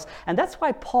outside of us. And that's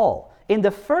why Paul, in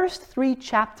the first 3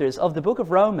 chapters of the book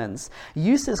of Romans,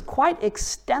 uses quite an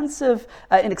extensive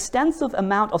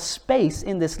amount of space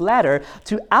in this letter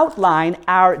to outline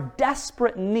our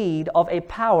desperate need of a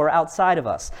power outside of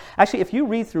us. Actually, if you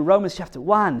read through Romans chapter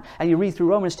 1, and you read through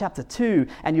Romans chapter 2,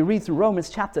 and you read through Romans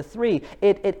chapter 3,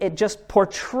 it just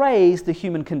portrays the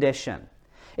human condition.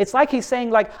 It's like he's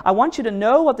saying, I want you to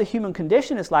know what the human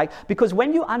condition is like, because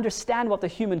when you understand what the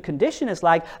human condition is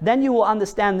like, then you will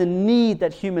understand the need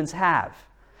that humans have.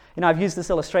 I've used this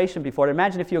illustration before.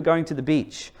 Imagine if you're going to the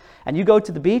beach, and you go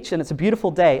to the beach, and it's a beautiful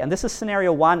day, and this is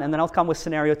scenario 1, and then I'll come with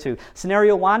scenario 2.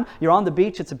 Scenario 1, you're on the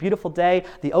beach, it's a beautiful day,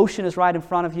 the ocean is right in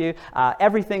front of you,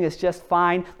 everything is just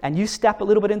fine, and you step a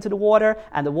little bit into the water,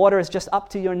 and the water is just up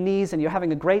to your knees, and you're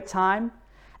having a great time.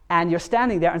 And you're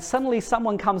standing there, and suddenly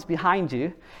someone comes behind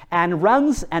you and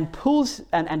runs and pulls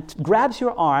and grabs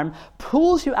your arm,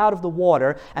 pulls you out of the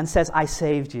water, and says, "I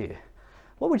saved you."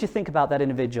 What would you think about that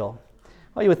individual?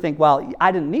 Well, you would think, well,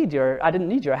 I didn't need your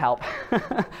help.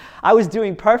 I was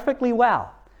doing perfectly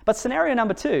well. But scenario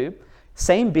number 2,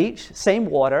 same beach, same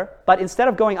water, but instead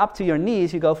of going up to your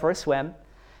knees, you go for a swim.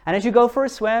 And as you go for a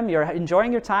swim, you're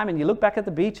enjoying your time, and you look back at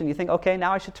the beach, and you think, okay,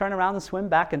 now I should turn around and swim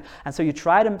back. And so you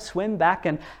try to swim back,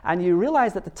 and you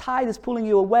realize that the tide is pulling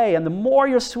you away. And the more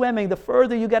you're swimming, the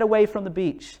further you get away from the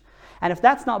beach. And if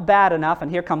that's not bad enough, and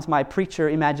here comes my preacher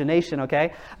imagination,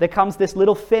 okay? There comes this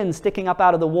little fin sticking up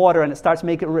out of the water, and it starts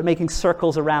making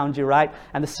circles around you, right?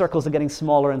 And the circles are getting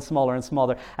smaller and smaller and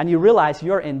smaller. And you realize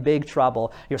you're in big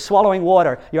trouble. You're swallowing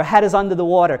water. Your head is under the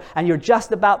water. And you're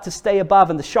just about to stay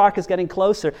above, and the shark is getting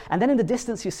closer. And then in the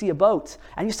distance, you see a boat.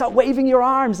 And you start waving your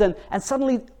arms, and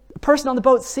suddenly The person on the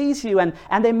boat sees you and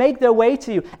they make their way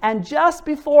to you. And just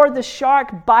before the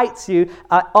shark bites you,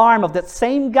 an arm of that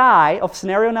same guy of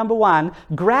scenario number 1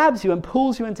 grabs you and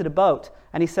pulls you into the boat.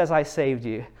 And he says, I saved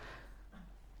you.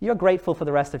 You're grateful for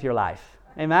the rest of your life.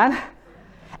 Amen?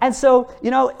 And so,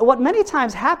 what many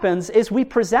times happens is we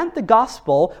present the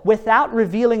gospel without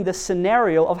revealing the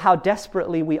scenario of how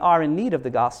desperately we are in need of the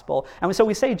gospel. And so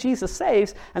we say Jesus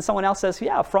saves, and someone else says,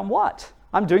 yeah, from what?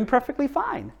 I'm doing perfectly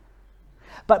fine.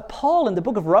 But Paul in the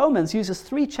book of Romans uses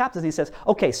 3 chapters and he says,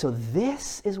 okay, so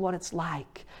this is what it's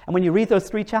like. And when you read those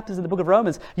 3 chapters in the book of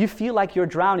Romans, you feel like you're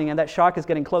drowning and that shark is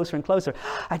getting closer and closer.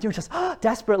 And you're just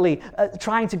desperately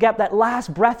trying to get that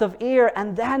last breath of air.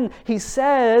 And then he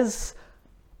says,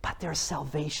 but there's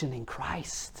salvation in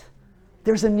Christ.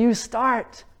 There's a new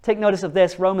start. Take notice of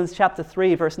this, Romans chapter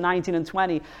 3, verse 19 and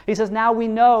 20. He says, now we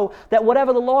know that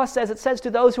whatever the law says, it says to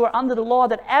those who are under the law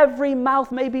that every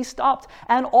mouth may be stopped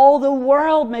and all the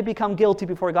world may become guilty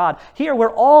before God. Here we're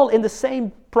all in the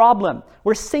same problem.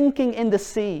 We're sinking in the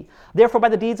sea. Therefore, by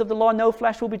the deeds of the law, no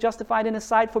flesh will be justified in his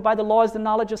sight, for by the law is the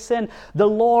knowledge of sin. The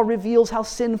law reveals how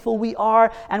sinful we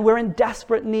are, and we're in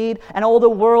desperate need, and all the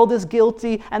world is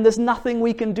guilty, and there's nothing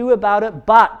we can do about it.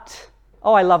 But,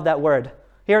 oh, I love that word.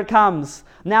 Here it comes.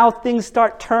 Now things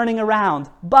start turning around.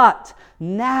 But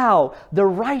now the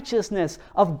righteousness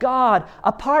of God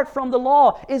apart from the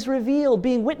law is revealed,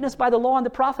 being witnessed by the law and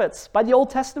the prophets, by the Old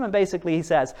Testament basically, he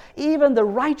says. Even the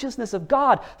righteousness of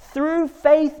God through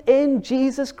faith in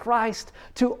Jesus Christ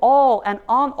to all and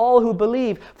on all who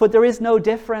believe, for there is no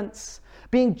difference.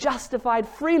 Being justified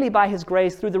freely by his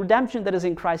grace through the redemption that is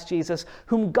in Christ Jesus,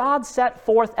 whom God set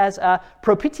forth as a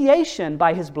propitiation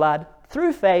by his blood,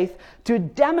 through faith, to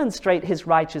demonstrate his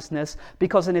righteousness,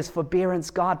 because in his forbearance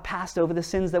God passed over the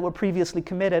sins that were previously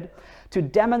committed, to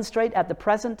demonstrate at the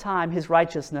present time his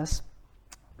righteousness,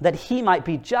 that he might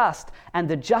be just and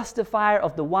the justifier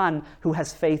of the one who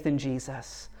has faith in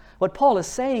Jesus. What Paul is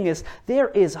saying is, there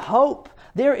is hope.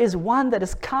 There is one that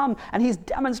has come, and he's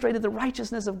demonstrated the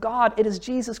righteousness of God. It is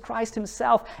Jesus Christ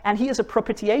himself, and he is a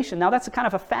propitiation. Now, that's a kind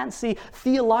of a fancy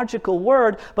theological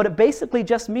word, but it basically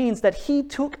just means that he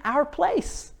took our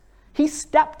place. He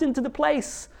stepped into the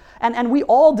place. And we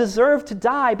all deserve to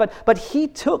die, but he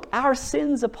took our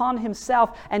sins upon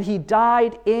himself, and he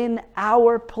died in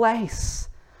our place.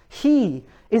 He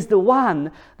is the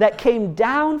one that came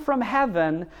down from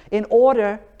heaven in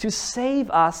order to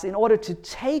save us, in order to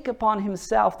take upon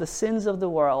himself the sins of the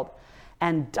world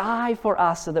and die for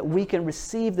us so that we can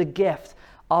receive the gift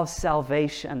of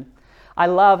salvation. I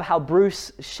love how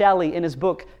Bruce Shelley, in his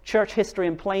book, Church History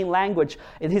in Plain Language,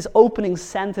 in his opening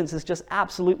sentence is just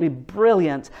absolutely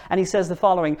brilliant. And he says the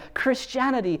following: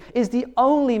 Christianity is the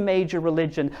only major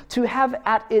religion to have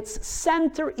at its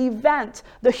center event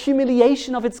the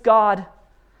humiliation of its God.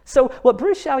 So what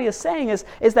Bruce Shelley is saying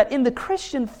is that in the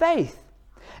Christian faith,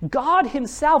 God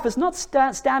himself is not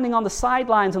standing on the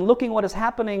sidelines and looking what is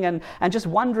happening and just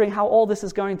wondering how all this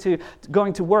is going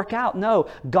to work out. No,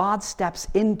 God steps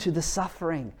into the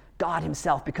suffering. God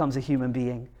himself becomes a human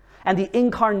being. And the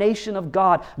incarnation of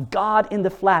God, God in the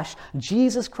flesh,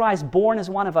 Jesus Christ born as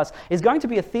one of us, is going to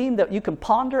be a theme that you can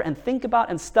ponder and think about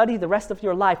and study the rest of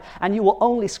your life, and you will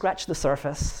only scratch the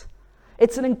surface.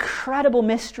 It's an incredible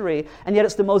mystery, and yet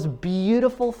it's the most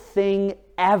beautiful thing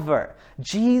ever.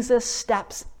 Jesus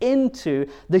steps into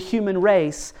the human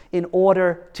race in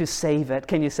order to save it.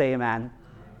 Can you say amen?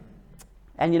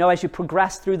 And as you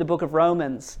progress through the book of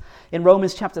Romans, in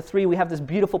Romans chapter 3, we have this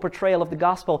beautiful portrayal of the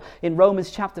gospel. In Romans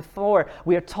chapter 4,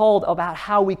 we are told about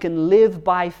how we can live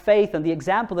by faith. And the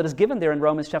example that is given there in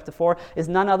Romans chapter 4 is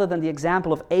none other than the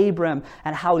example of Abram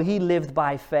and how he lived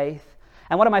by faith.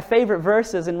 And one of my favorite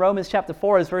verses in Romans chapter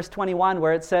 4 is verse 21,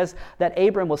 where it says that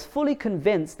Abram was fully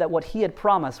convinced that what he had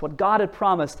promised, what God had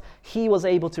promised, he was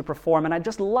able to perform. And I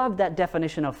just love that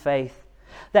definition of faith.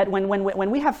 That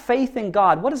when we have faith in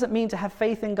God, what does it mean to have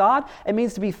faith in God? It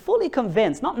means to be fully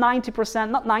convinced, not 90%,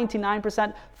 not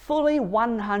 99%, fully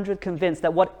 100% convinced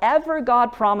that whatever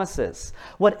God promises,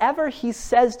 whatever he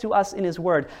says to us in his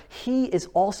word, he is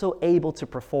also able to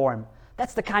perform.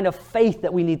 That's the kind of faith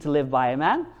that we need to live by,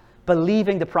 amen?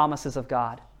 Believing the promises of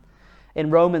God. In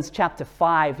Romans chapter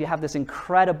 5, you have this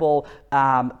incredible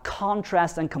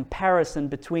contrast and comparison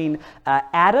between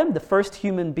Adam, the first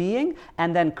human being,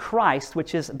 and then Christ,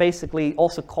 which is basically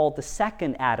also called the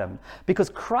second Adam. Because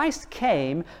Christ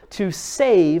came to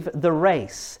save the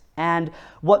race. And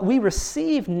what we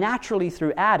receive naturally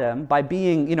through Adam, by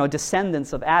being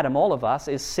descendants of Adam, all of us,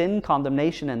 is sin,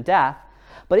 condemnation, and death.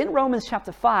 But in Romans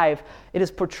chapter 5, it is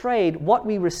portrayed what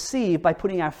we receive by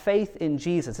putting our faith in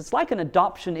Jesus. It's like an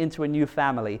adoption into a new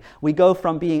family. We go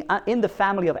from being in the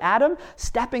family of Adam,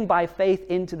 stepping by faith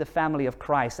into the family of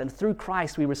Christ. And through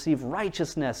Christ, we receive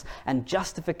righteousness and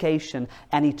justification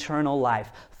and eternal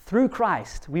life. Through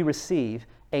Christ, we receive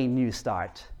a new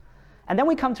start. And then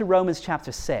we come to Romans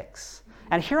chapter 6.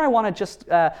 And here I want to just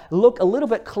look a little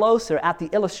bit closer at the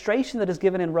illustration that is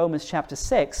given in Romans chapter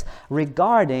 6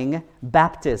 regarding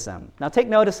baptism. Now take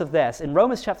notice of this. In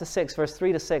Romans chapter 6, verse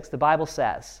 3 to 6, the Bible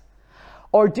says,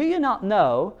 "Or do you not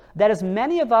know that as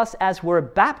many of us as were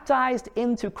baptized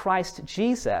into Christ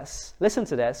Jesus," listen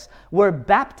to this, "were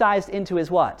baptized into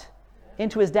his" what?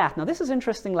 Into his death. Now this is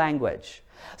interesting language.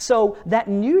 So that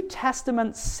New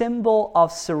Testament symbol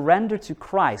of surrender to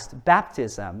Christ,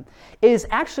 baptism, is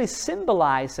actually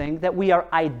symbolizing that we are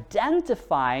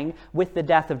identifying with the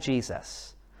death of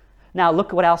Jesus. Now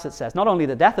look what else it says. Not only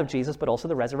the death of Jesus, but also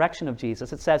the resurrection of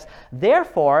Jesus. It says,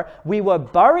 "Therefore we were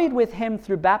buried with him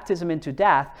through baptism into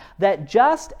death, that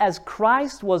just as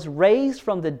Christ was raised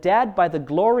from the dead by the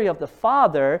glory of the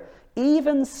Father,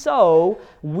 even so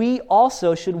we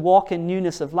also should walk in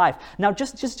newness of life." Now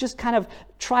just kind of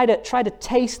try to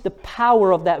taste the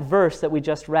power of that verse that we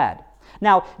just read.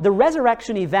 Now, the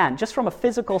resurrection event, just from a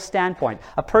physical standpoint,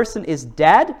 a person is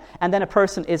dead and then a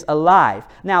person is alive.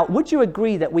 Now, would you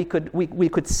agree that we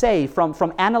could say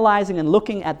from analyzing and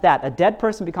looking at that, a dead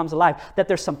person becomes alive, that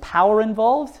there's some power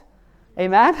involved?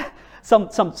 Amen? Some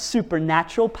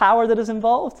supernatural power that is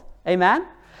involved? Amen?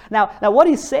 Now, what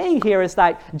he's saying here is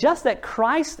that just that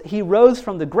Christ, he rose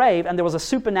from the grave and there was a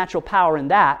supernatural power in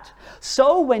that,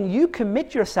 so when you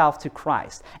commit yourself to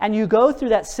Christ and you go through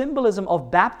that symbolism of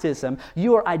baptism,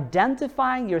 you are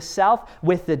identifying yourself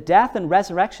with the death and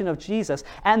resurrection of Jesus,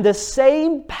 and the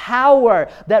same power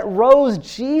that rose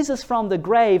Jesus from the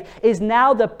grave is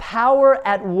now the power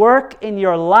at work in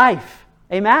your life.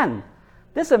 Amen.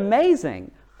 This is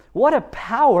amazing. What a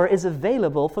power is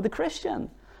available for the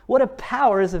Christian. What a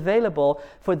power is available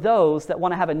for those that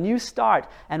want to have a new start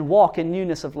and walk in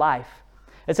newness of life.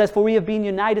 It says, "For we have been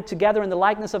united together in the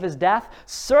likeness of his death,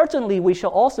 certainly we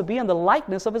shall also be in the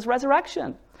likeness of his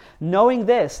resurrection. Knowing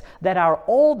this, that our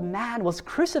old man was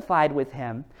crucified with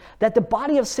him, that the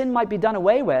body of sin might be done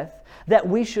away with, that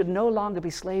we should no longer be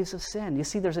slaves of sin." You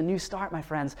see, there's a new start, my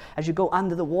friends. As you go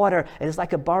under the water, it is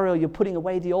like a burial. You're putting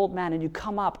away the old man and you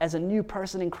come up as a new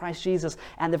person in Christ Jesus.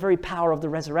 And the very power of the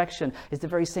resurrection is the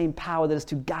very same power that is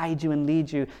to guide you and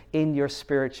lead you in your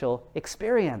spiritual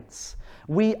experience.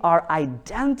 We are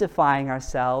identifying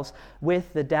ourselves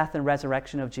with the death and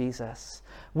resurrection of Jesus.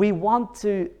 We want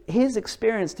his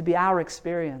experience to be our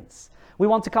experience. We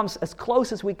want to come as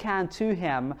close as we can to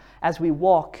him as we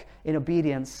walk in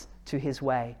obedience to his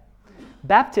way.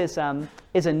 Baptism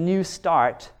is a new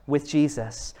start with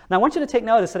Jesus. Now I want you to take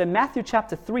notice that in Matthew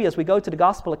chapter 3, as we go to the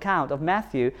gospel account of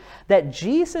Matthew, that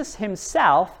Jesus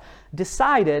himself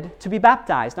decided to be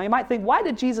baptized. Now you might think, why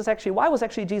was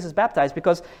Jesus baptized?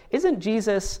 Because isn't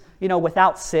Jesus,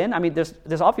 without sin? I mean,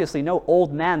 there's obviously no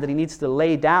old man that he needs to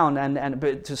lay down and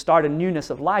to start a newness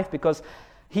of life, because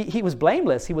he was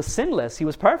blameless, he was sinless, he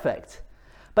was perfect.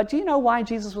 But do you know why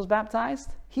Jesus was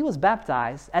baptized? He was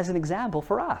baptized as an example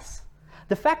for us.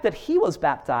 The fact that he was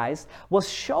baptized was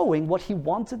showing what he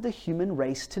wanted the human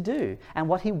race to do and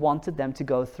what he wanted them to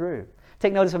go through.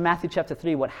 Take notice of Matthew chapter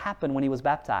 3, what happened when he was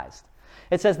baptized.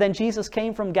 It says, "Then Jesus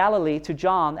came from Galilee to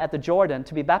John at the Jordan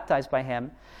to be baptized by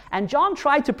him. And John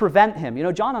tried to prevent him."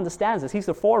 John understands this. He's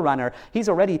the forerunner. He's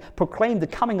already proclaimed the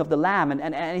coming of the Lamb.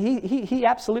 And he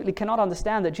absolutely cannot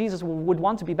understand that Jesus would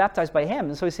want to be baptized by him.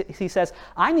 And so he says,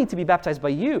 "I need to be baptized by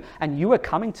you, and you are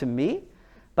coming to me?"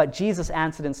 But Jesus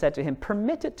answered and said to him,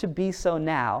 "Permit it to be so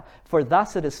now, for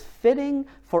thus it is fitting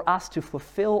for us to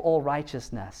fulfill all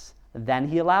righteousness." Then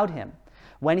he allowed him.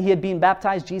 When he had been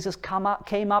baptized, Jesus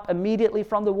came up immediately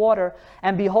from the water,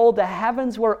 and behold, the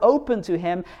heavens were opened to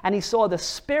him, and he saw the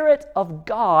Spirit of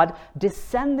God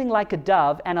descending like a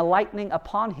dove and alighting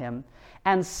upon him.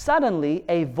 And suddenly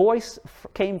a voice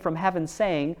came from heaven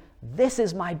saying, "This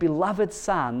is my beloved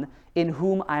Son, in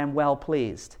whom I am well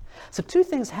pleased." So two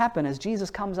things happen as Jesus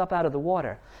comes up out of the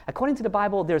water. According to the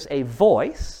Bible, there's a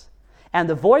voice, and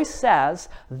the voice says,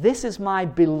 "This is my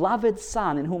beloved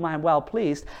Son, in whom I am well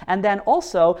pleased." And then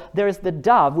also there is the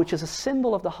dove, which is a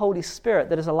symbol of the Holy Spirit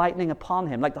that is alighting upon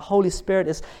him. Like the Holy Spirit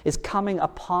is coming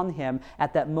upon him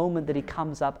at that moment that he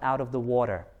comes up out of the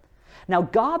water. Now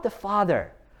God the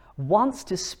Father wants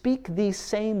to speak these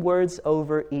same words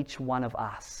over each one of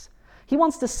us. He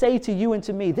wants to say to you and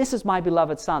to me, "This is my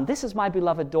beloved Son, this is my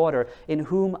beloved daughter, in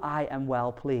whom I am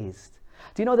well pleased."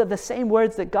 Do you know that the same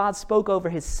words that God spoke over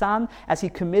his Son as he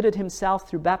committed himself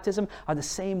through baptism are the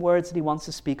same words that he wants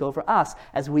to speak over us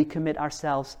as we commit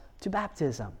ourselves to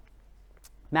baptism?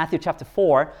 Matthew chapter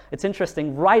 4, it's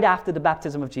interesting, right after the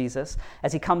baptism of Jesus,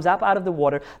 as he comes up out of the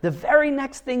water, the very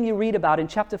next thing you read about in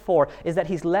chapter 4 is that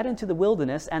he's led into the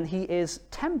wilderness and he is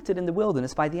tempted in the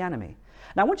wilderness by the enemy.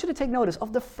 Now I want you to take notice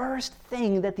of the first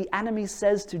thing that the enemy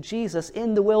says to Jesus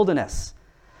in the wilderness.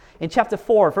 In chapter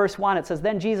 4, verse 1, it says,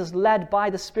 "Then Jesus led by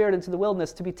the Spirit into the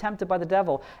wilderness to be tempted by the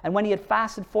devil. And when he had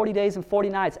fasted 40 days and 40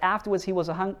 nights, afterwards he was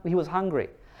hungry.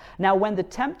 Now when the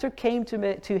tempter came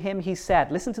to him, he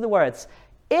said," listen to the words,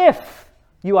 "If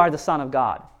you are the Son of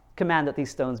God, command that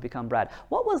these stones become bread."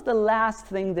 What was the last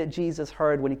thing that Jesus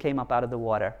heard when he came up out of the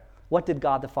water? What did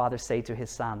God the Father say to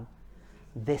his Son?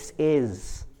 "This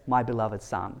is my beloved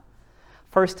Son."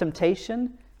 First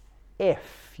temptation,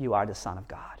 if you are the Son of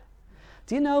God.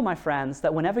 Do you know, my friends,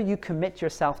 that whenever you commit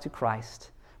yourself to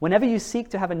Christ, whenever you seek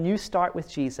to have a new start with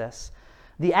Jesus,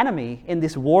 the enemy in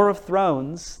this war of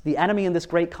thrones, the enemy in this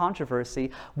great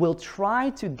controversy, will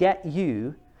try to get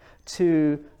you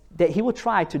for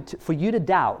you to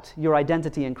doubt your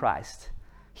identity in Christ.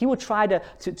 He will try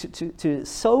to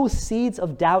sow seeds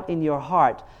of doubt in your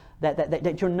heart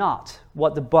that you're not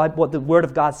what the Word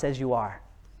of God says you are.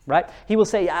 Right? He will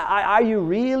say, "Are you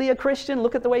really a Christian?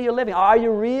 Look at the way you're living. Are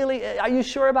you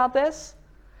sure about this?"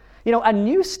 You know, a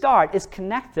new start is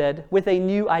connected with a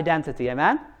new identity.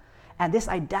 Amen? And this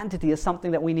identity is something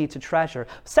that we need to treasure.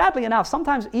 Sadly enough,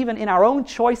 sometimes even in our own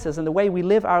choices and the way we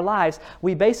live our lives,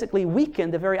 we basically weaken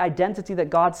the very identity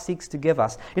that God seeks to give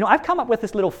us. You know, I've come up with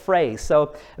this little phrase,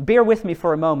 so bear with me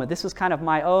for a moment. This was kind of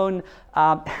my own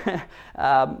my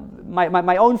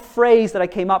own phrase that I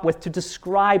came up with to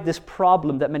describe this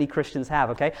problem that many Christians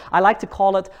have, okay? I like to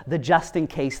call it the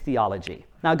just-in-case theology.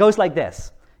 Now, it goes like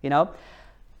this, you know.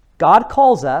 God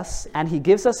calls us, and he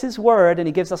gives us his word, and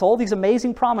he gives us all these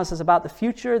amazing promises about the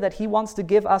future that he wants to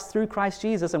give us through Christ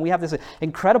Jesus. And we have this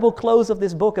incredible close of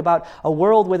this book about a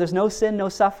world where there's no sin, no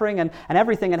suffering, and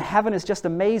everything, and heaven is just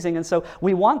amazing. And so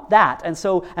we want that. And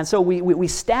so we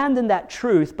stand in that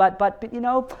truth. But you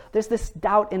know, there's this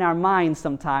doubt in our minds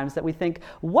sometimes that we think,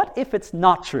 what if it's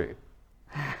not true?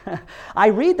 I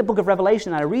read the book of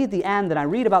Revelation, and I read the end, and I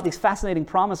read about these fascinating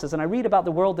promises, and I read about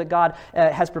the world that God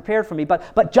has prepared for me.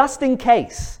 But just in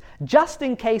case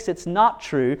it's not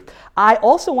true, I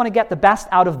also want to get the best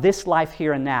out of this life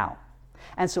here and now.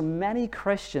 And so many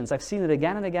Christians, I've seen it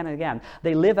again and again and again,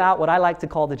 they live out what I like to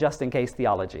call the just-in-case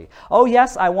theology. Oh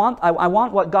yes, I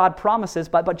want what God promises,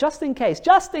 but just in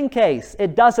case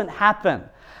it doesn't happen,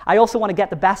 I also want to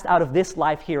get the best out of this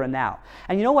life here and now.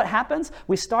 And you know what happens?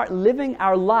 We start living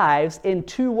our lives in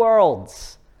two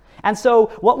worlds. And so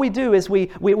what we do is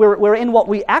we're in what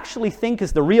we actually think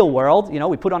is the real world. You know,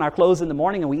 we put on our clothes in the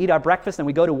morning and we eat our breakfast and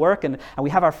we go to work and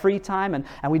we have our free time and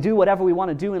we do whatever we want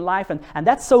to do in life. And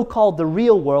that's so-called the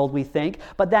real world, we think.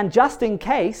 But then just in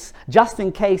case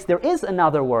there is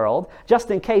another world, just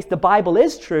in case the Bible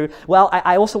is true, well,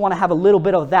 I also want to have a little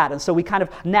bit of that. And so we kind of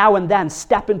now and then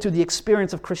step into the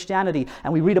experience of Christianity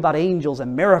and we read about angels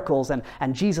and miracles and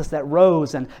Jesus that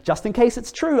rose. And just in case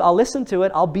it's true, I'll listen to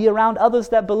it. I'll be around others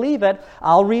that believe it.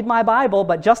 I'll read my Bible,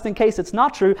 but just in case it's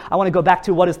not true, I want to go back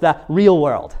to what is the real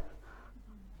world.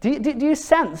 Do you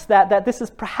sense that this is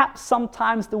perhaps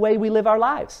sometimes the way we live our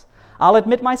lives? I'll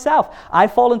admit myself, I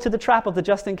fall into the trap of the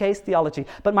just-in-case theology.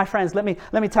 But my friends, let me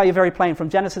tell you very plain, from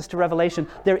Genesis to Revelation,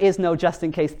 there is no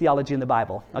just-in-case theology in the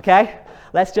Bible, okay?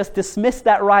 Let's just dismiss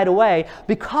that right away,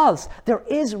 because there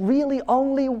is really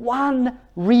only one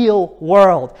real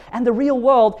world. And the real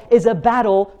world is a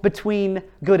battle between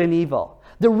good and evil.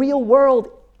 The real world,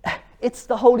 it's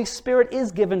the Holy Spirit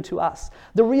is given to us.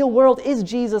 The real world is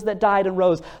Jesus that died and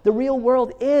rose. The real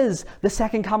world is the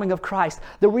second coming of Christ.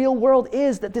 The real world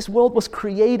is that this world was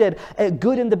created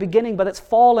good in the beginning, but it's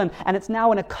fallen, and it's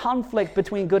now in a conflict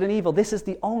between good and evil. This is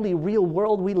the only real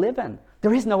world we live in.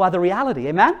 There is no other reality,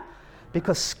 amen?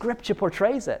 Because Scripture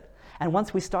portrays it. And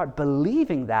once we start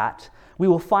believing that, we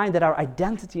will find that our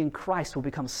identity in Christ will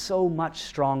become so much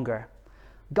stronger.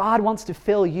 God wants to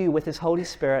fill you with his Holy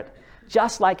Spirit,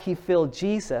 just like he filled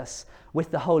Jesus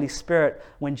with the Holy Spirit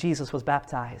when Jesus was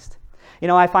baptized. You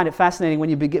know, I find it fascinating when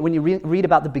you read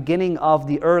about the beginning of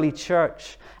the early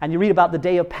church, and you read about the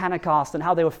day of Pentecost and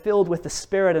how they were filled with the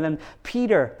Spirit, and then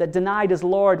Peter, that denied his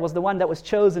Lord, was the one that was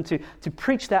chosen to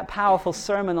preach that powerful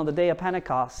sermon on the day of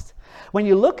Pentecost. When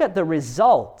you look at the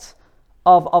result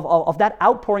of that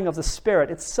outpouring of the Spirit,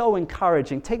 it's so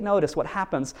encouraging. Take notice what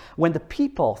happens when the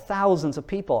people, thousands of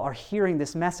people, are hearing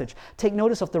this message. Take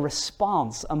notice of the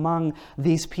response among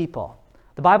these people.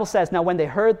 The Bible says, now when they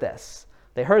heard this,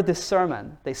 They heard this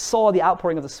sermon. They saw the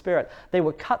outpouring of the Spirit. They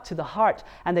were cut to the heart.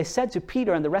 And they said to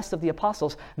Peter and the rest of the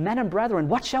apostles, "Men and brethren,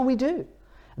 what shall we do?"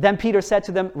 Then Peter said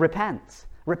to them, "Repent."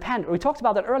 Repent. We talked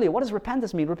about that earlier. What does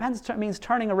repentance mean? Repentance means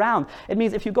turning around. It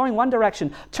means if you're going one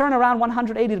direction, turn around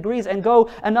 180 degrees and go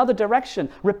another direction.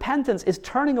 Repentance is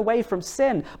turning away from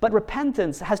sin. But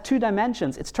repentance has two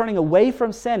dimensions. It's turning away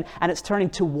from sin and it's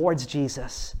turning towards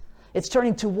Jesus. It's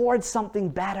turning towards something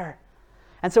better.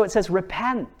 And so it says,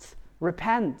 repent,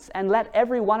 and let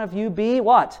every one of you be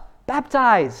what?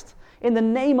 Baptized in the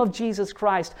name of Jesus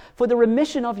Christ for the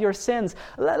remission of your sins.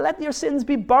 Let your sins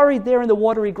be buried there in the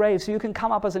watery grave so you can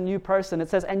come up as a new person. It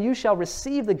says, and you shall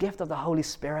receive the gift of the Holy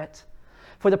Spirit.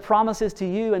 For the promises to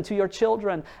you and to your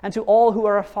children and to all who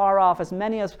are afar off, as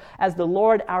many as the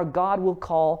Lord our God will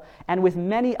call. And with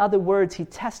many other words he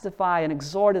testified and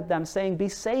exhorted them, saying, be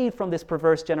saved from this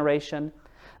perverse generation.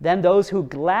 Then those who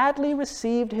gladly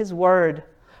received his word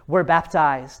were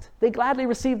baptized. They gladly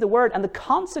received the word, and the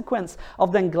consequence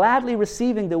of them gladly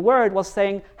receiving the word was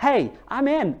saying, hey, I'm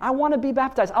in. I want to be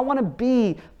baptized. I want to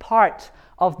be part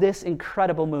of this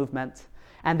incredible movement.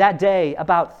 And that day,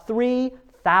 about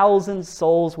 3,000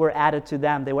 souls were added to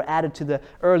them. They were added to the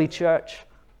early church.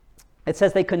 It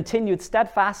says they continued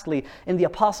steadfastly in the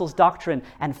apostles' doctrine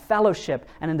and fellowship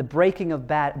and in the breaking of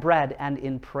bread and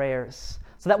in prayers.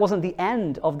 So that wasn't the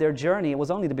end of their journey. It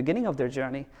was only the beginning of their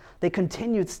journey. They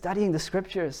continued studying the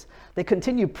scriptures. They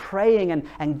continued praying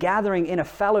and gathering in a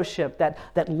fellowship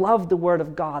that loved the word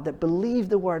of God, that believed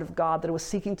the word of God, that was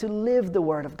seeking to live the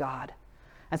word of God.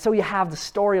 And so you have the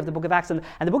story of the book of Acts. And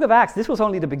the book of Acts, this was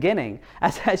only the beginning.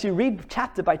 As you read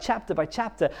chapter by chapter by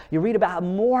chapter, you read about how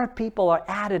more people are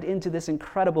added into this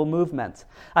incredible movement.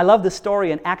 I love the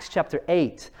story in Acts chapter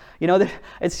 8. You know,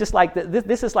 it's just like,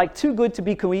 this is like too good to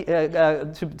be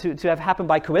to have happened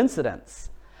by coincidence.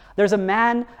 There's a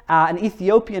man, an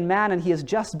Ethiopian man, and he has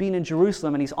just been in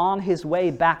Jerusalem, and he's on his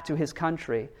way back to his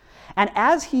country. And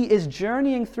as he is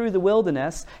journeying through the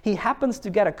wilderness, he happens to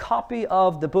get a copy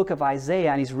of the book of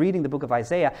Isaiah, and he's reading the book of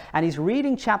Isaiah, and he's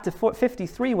reading chapter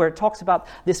 53, where it talks about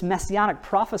this messianic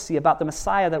prophecy about the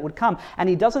Messiah that would come, and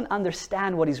he doesn't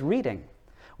understand what he's reading.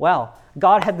 Well,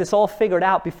 God had this all figured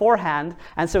out beforehand,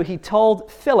 and so he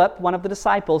told Philip, one of the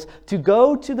disciples, to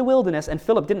go to the wilderness, and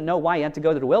Philip didn't know why he had to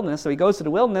go to the wilderness, so he goes to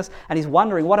the wilderness, and he's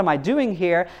wondering, what am I doing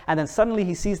here? And then suddenly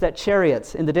he sees that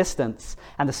chariot in the distance,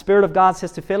 and the Spirit of God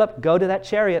says to Philip, go to that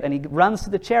chariot, and he runs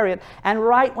to the chariot, and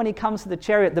right when he comes to the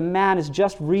chariot, the man is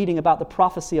just reading about the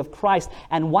prophecy of Christ,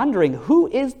 and wondering, who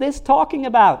is this talking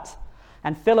about?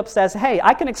 And Philip says, hey,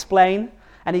 I can explain.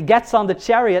 And he gets on the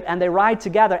chariot and they ride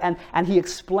together and he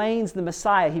explains the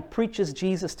Messiah. He preaches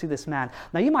Jesus to this man.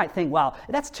 Now you might think, well,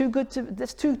 that's too good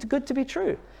to be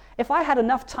true. If I had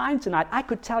enough time tonight, I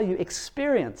could tell you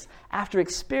experience after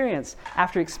experience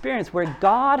after experience where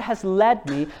God has led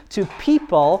me to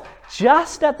people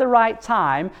just at the right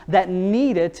time that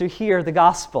needed to hear the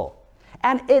gospel.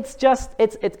 And it's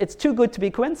too good to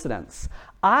be coincidence.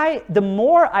 The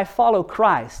more I follow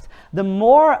Christ, the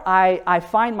more I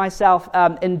find myself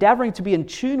endeavoring to be in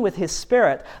tune with His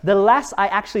Spirit, the less I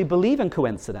actually believe in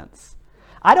coincidence.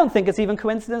 I don't think it's even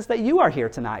coincidence that you are here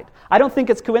tonight. I don't think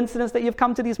it's coincidence that you've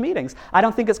come to these meetings. I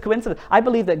don't think it's coincidence. I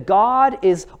believe that God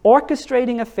is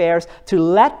orchestrating affairs to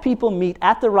let people meet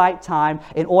at the right time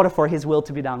in order for His will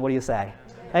to be done. What do you say?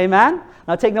 Amen?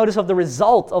 Now take notice of the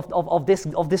result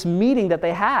of this meeting that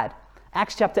they had.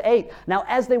 Acts chapter 8. Now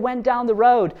as they went down the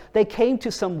road, they came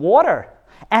to some water.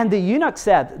 And the eunuch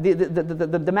said,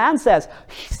 the man says,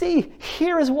 see,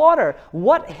 here is water.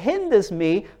 What hinders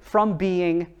me from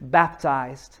being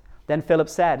baptized? Then Philip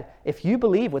said, if you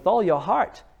believe with all your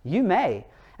heart, you may.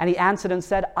 And he answered and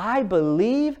said, I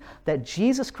believe that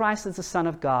Jesus Christ is the Son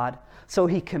of God. So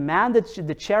he commanded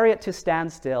the chariot to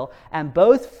stand still, and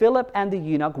both Philip and the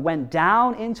eunuch went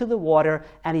down into the water,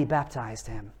 and he baptized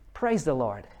him. Praise the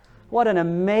Lord. What an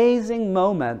amazing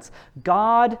moment.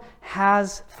 God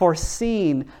has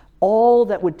foreseen all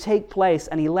that would take place,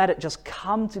 and He let it just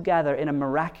come together in a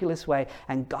miraculous way.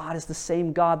 And God is the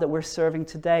same God that we're serving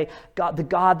today. God, the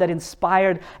God that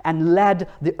inspired and led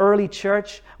the early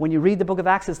church. When you read the book of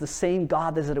Acts, is the same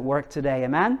God that is at work today.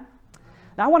 Amen?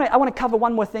 Now, I want to cover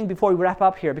one more thing before we wrap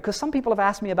up here, because some people have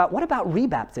asked me about, what about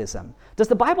rebaptism? Does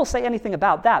the Bible say anything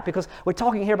about that? Because we're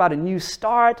talking here about a new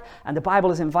start, and the Bible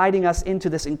is inviting us into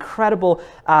this incredible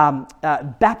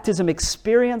baptism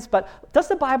experience. But does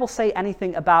the Bible say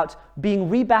anything about being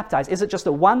rebaptized? Is it just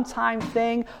a one-time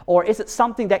thing, or is it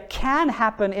something that can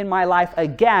happen in my life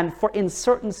again in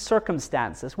certain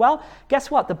circumstances? Well,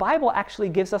 guess what? The Bible actually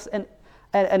gives us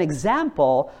an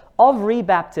example of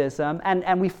rebaptism,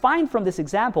 and we find from this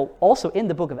example, also in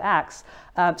the book of Acts,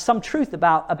 some truth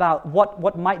about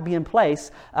what might be in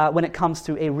place when it comes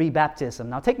to a rebaptism.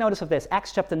 Now take notice of this,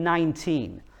 Acts chapter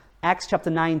 19,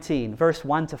 verse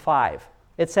 1 to 5.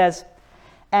 It says,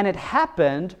 "And it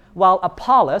happened while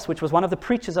Apollos," which was one of the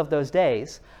preachers of those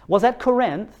days, "was at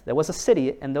Corinth," there was a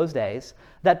city in those days,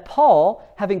 "that Paul,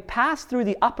 having passed through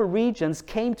the upper regions,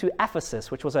 came to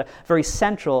Ephesus," which was a very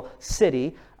central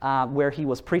city where he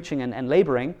was preaching and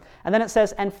laboring. And then it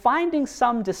says, "And finding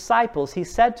some disciples, he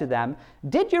said to them,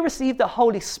 'Did you receive the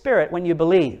Holy Spirit when you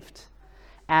believed?'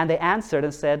 And they answered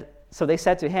and said, so they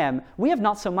said to him, 'We have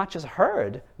not so much as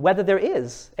heard whether there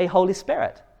is a Holy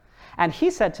Spirit.' And he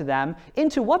said to them,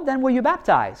 'Into what then were you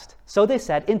baptized?' So they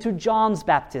said, 'Into John's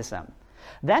baptism.'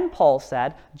 Then Paul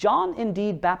said, 'John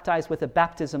indeed baptized with a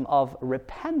baptism of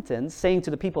repentance, saying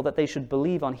to the people that they should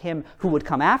believe on him who would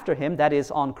come after him, that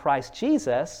is, on Christ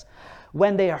Jesus.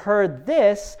 When they heard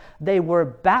this, they were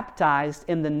baptized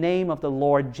in the name of the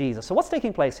Lord Jesus.'" So what's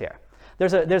taking place here?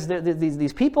 There's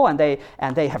these people, and they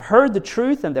have heard the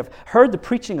truth, and they've heard the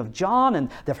preaching of John, and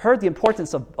they've heard the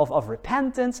importance of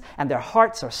repentance, and their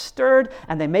hearts are stirred,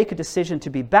 and they make a decision to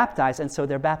be baptized, and so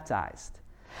they're baptized.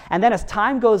 And then as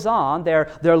time goes on, they're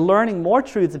learning more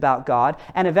truths about God,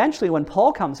 and eventually when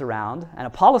Paul comes around, and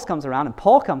Apollos comes around, and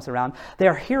Paul comes around,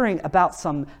 they're hearing about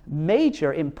some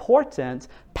major, important,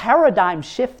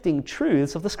 paradigm-shifting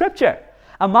truths of the Scripture.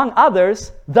 Among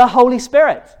others, the Holy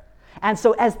Spirit. And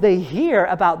so as they hear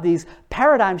about these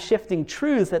paradigm-shifting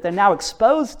truths that they're now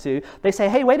exposed to, they say,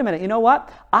 "Hey, wait a minute, you know what?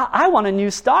 I want a new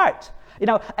start."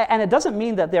 And it doesn't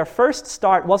mean that their first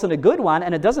start wasn't a good one,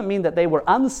 and it doesn't mean that they were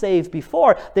unsaved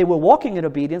before. They were walking in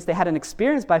obedience, they had an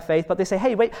experience by faith, but they say,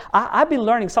 "Hey, wait, I've been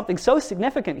learning something so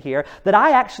significant here that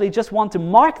I actually just want to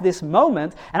mark this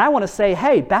moment, and I want to say,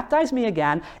 hey, baptize me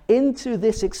again into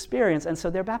this experience." And so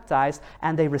they're baptized,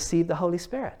 and they receive the Holy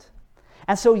Spirit.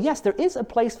 And so, yes, there is a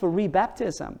place for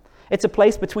rebaptism. It's a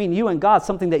place between you and God,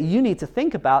 something that you need to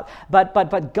think about.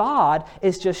 But God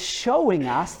is just showing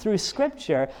us through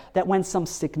Scripture that when some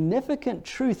significant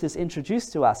truth is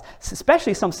introduced to us,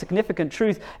 especially some significant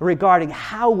truth regarding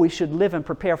how we should live and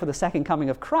prepare for the second coming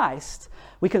of Christ,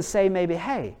 we can say maybe,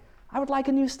 "Hey, I would like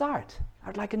a new start. I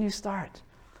would like a new start."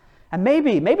 And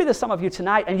maybe there's some of you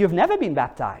tonight and you've never been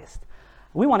baptized.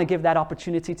 We want to give that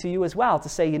opportunity to you as well, to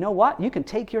say, you know what? You can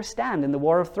take your stand in the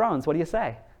War of Thrones. What do you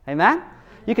say? Amen?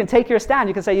 You can take your stand.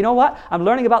 You can say, you know what? I'm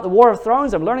learning about the War of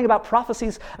Thrones. I'm learning about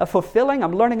prophecies fulfilling.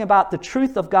 I'm learning about the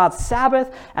truth of God's Sabbath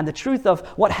and the truth of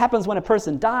what happens when a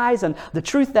person dies and the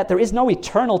truth that there is no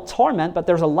eternal torment, but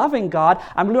there's a loving God.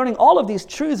 I'm learning all of these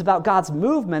truths about God's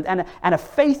movement and a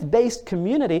faith-based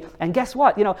community. And guess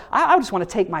what? I just want to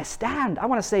take my stand. I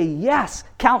want to say, yes,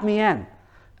 count me in.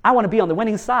 I want to be on the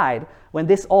winning side when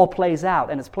this all plays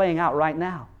out, and it's playing out right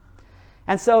now.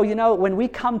 And so, when we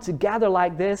come together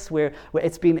like this, where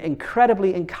it's been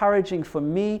incredibly encouraging for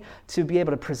me to be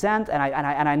able to present, and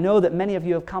I know that many of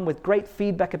you have come with great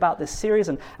feedback about this series,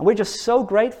 and we're just so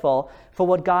grateful for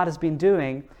what God has been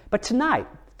doing. But tonight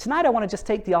I want to just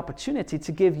take the opportunity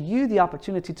to give you the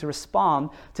opportunity to respond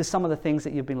to some of the things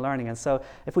that you've been learning. And so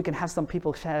if we can have some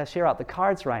people share out the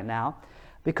cards right now.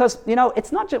 Because,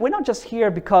 it's we're not just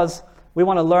here because we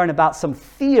want to learn about some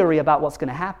theory about what's going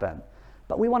to happen.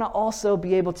 But we want to also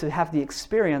be able to have the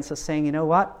experience of saying, you know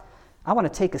what? I want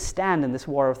to take a stand in this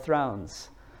War of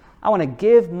Thrones. I want to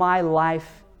give my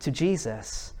life to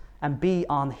Jesus and be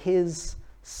on His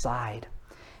side.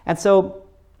 And so,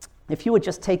 if you would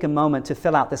just take a moment to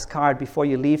fill out this card before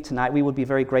you leave tonight, we would be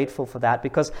very grateful for that.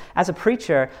 Because as a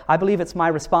preacher, I believe it's my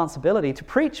responsibility to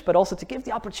preach, but also to give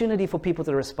the opportunity for people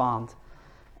to respond.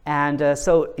 And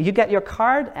so you get your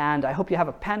card, and I hope you have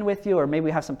a pen with you, or maybe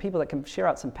we have some people that can share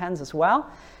out some pens as well.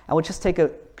 And we'll just take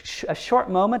a short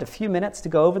moment, a few minutes to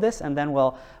go over this, and then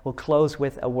we'll close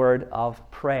with a word of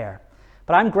prayer.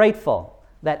 But I'm grateful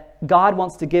that God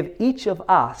wants to give each of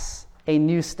us a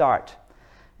new start.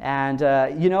 And,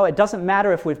 it doesn't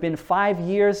matter if we've been 5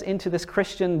 years into this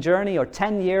Christian journey, or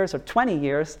 10 years, or 20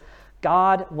 years.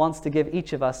 God wants to give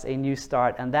each of us a new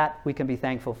start, and that we can be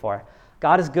thankful for.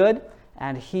 God is good,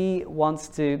 and He wants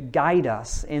to guide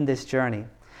us in this journey.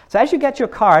 So as you get your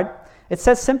card, it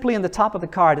says simply in the top of the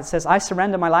card, it says, "I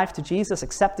surrender my life to Jesus,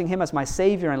 accepting Him as my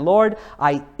Savior and Lord.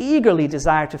 I eagerly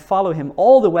desire to follow Him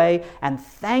all the way and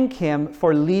thank Him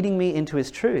for leading me into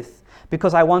His truth,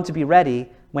 because I want to be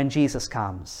ready when Jesus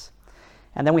comes."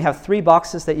 And then we have 3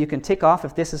 boxes that you can tick off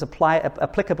if this is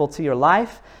applicable to your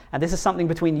life. And this is something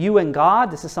between you and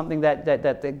God. This is something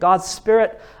that God's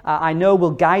Spirit, I know,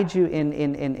 will guide you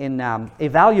in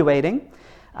evaluating.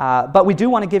 But we do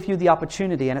want to give you the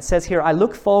opportunity. And it says here, I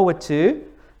look forward to,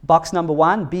 box number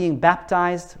 1, being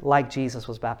baptized like Jesus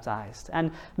was baptized.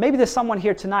 And maybe there's someone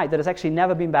here tonight that has actually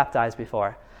never been baptized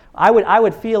before. I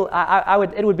would feel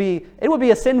it would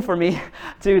be a sin for me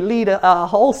to lead a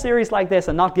whole series like this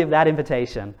and not give that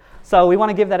invitation. So we want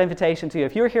to give that invitation to you.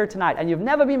 If you're here tonight and you've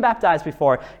never been baptized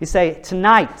before, you say,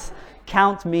 tonight,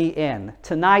 count me in.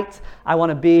 Tonight, I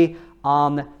want to be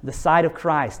on the side of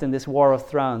Christ in this war of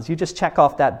thrones. You just check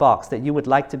off that box that you would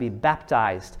like to be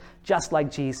baptized just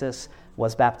like Jesus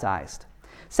was baptized.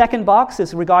 Second box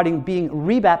is regarding being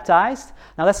rebaptized.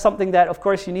 Now that's something that, of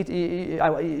course, you need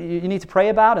to pray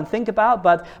about and think about.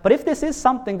 But if this is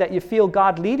something that you feel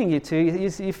God leading you to,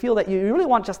 you feel that you really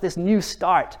want just this new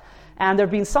start, and there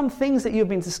have been some things that you've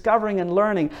been discovering and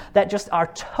learning that just are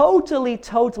totally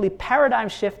paradigm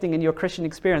shifting in your Christian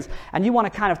experience, and you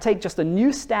want to kind of take just a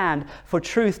new stand for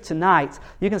truth tonight,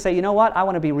 you can say, you know what, I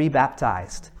want to be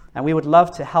rebaptized. And we would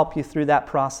love to help you through that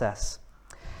process.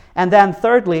 And then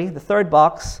thirdly, the third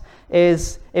box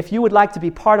is if you would like to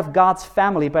be part of God's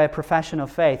family by a profession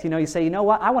of faith. You say, you know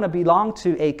what, I want to belong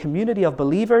to a community of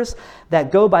believers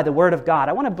that go by the Word of God.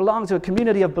 I want to belong to a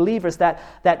community of believers that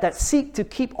seek to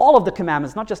keep all of the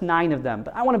commandments, not just 9 of them.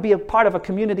 But I want to be a part of a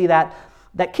community that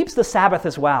keeps the Sabbath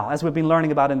as well, as we've been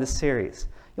learning about in this series.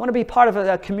 You want to be part of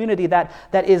a community that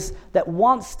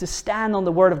wants to stand on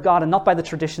the Word of God and not by the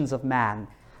traditions of man.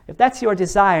 If that's your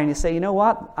desire and you say, you know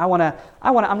what,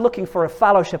 I'm looking for a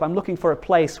fellowship, I'm looking for a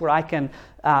place where I can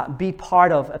be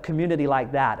part of a community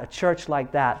like that, a church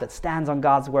like that stands on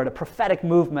God's Word, a prophetic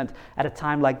movement at a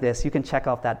time like this, you can check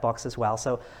off that box as well.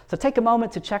 So take a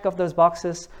moment to check off those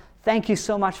boxes. Thank you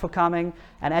so much for coming.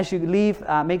 And as you leave,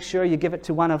 make sure you give it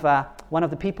to one of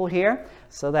the people here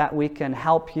so that we can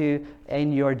help you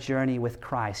in your journey with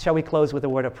Christ. Shall we close with a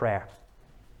word of prayer?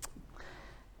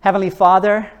 Heavenly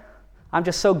Father, I'm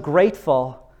just so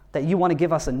grateful that you want to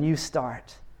give us a new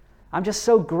start. I'm just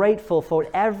so grateful for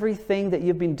everything that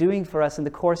you've been doing for us in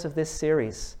the course of this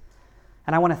series.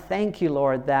 And I want to thank you,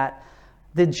 Lord, that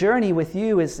the journey with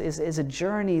you is a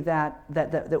journey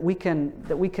that we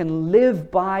can live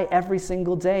by every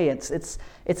single day. It's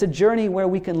a journey where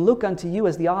we can look unto you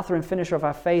as the author and finisher of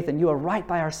our faith, and you are right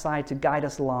by our side to guide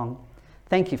us along.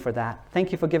 Thank you for that.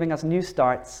 Thank you for giving us new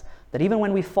starts, that even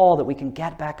when we fall, that we can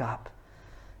get back up.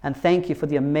 And thank you for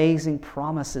the amazing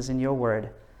promises in your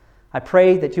word. I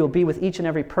pray that you will be with each and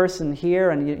every person here,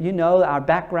 and you know our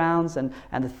backgrounds and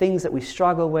the things that we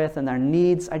struggle with and our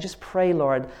needs. I just pray,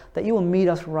 Lord, that you will meet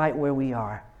us right where we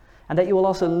are, and that you will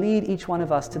also lead each one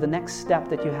of us to the next step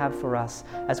that you have for us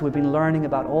as we've been learning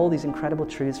about all these incredible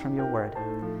truths from your word.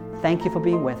 Thank you for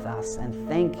being with us, and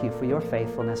thank you for your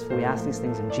faithfulness, for we ask these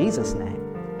things in Jesus' name.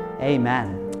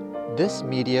 Amen. This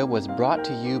media was brought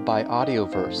to you by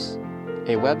Audioverse,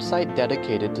 a website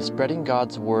dedicated to spreading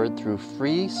God's Word through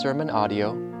free sermon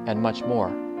audio and much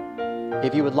more.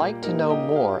 If you would like to know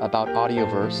more about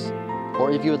Audioverse,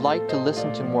 or if you would like to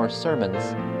listen to more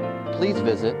sermons, please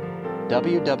visit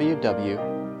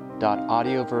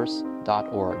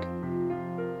www.audioverse.org.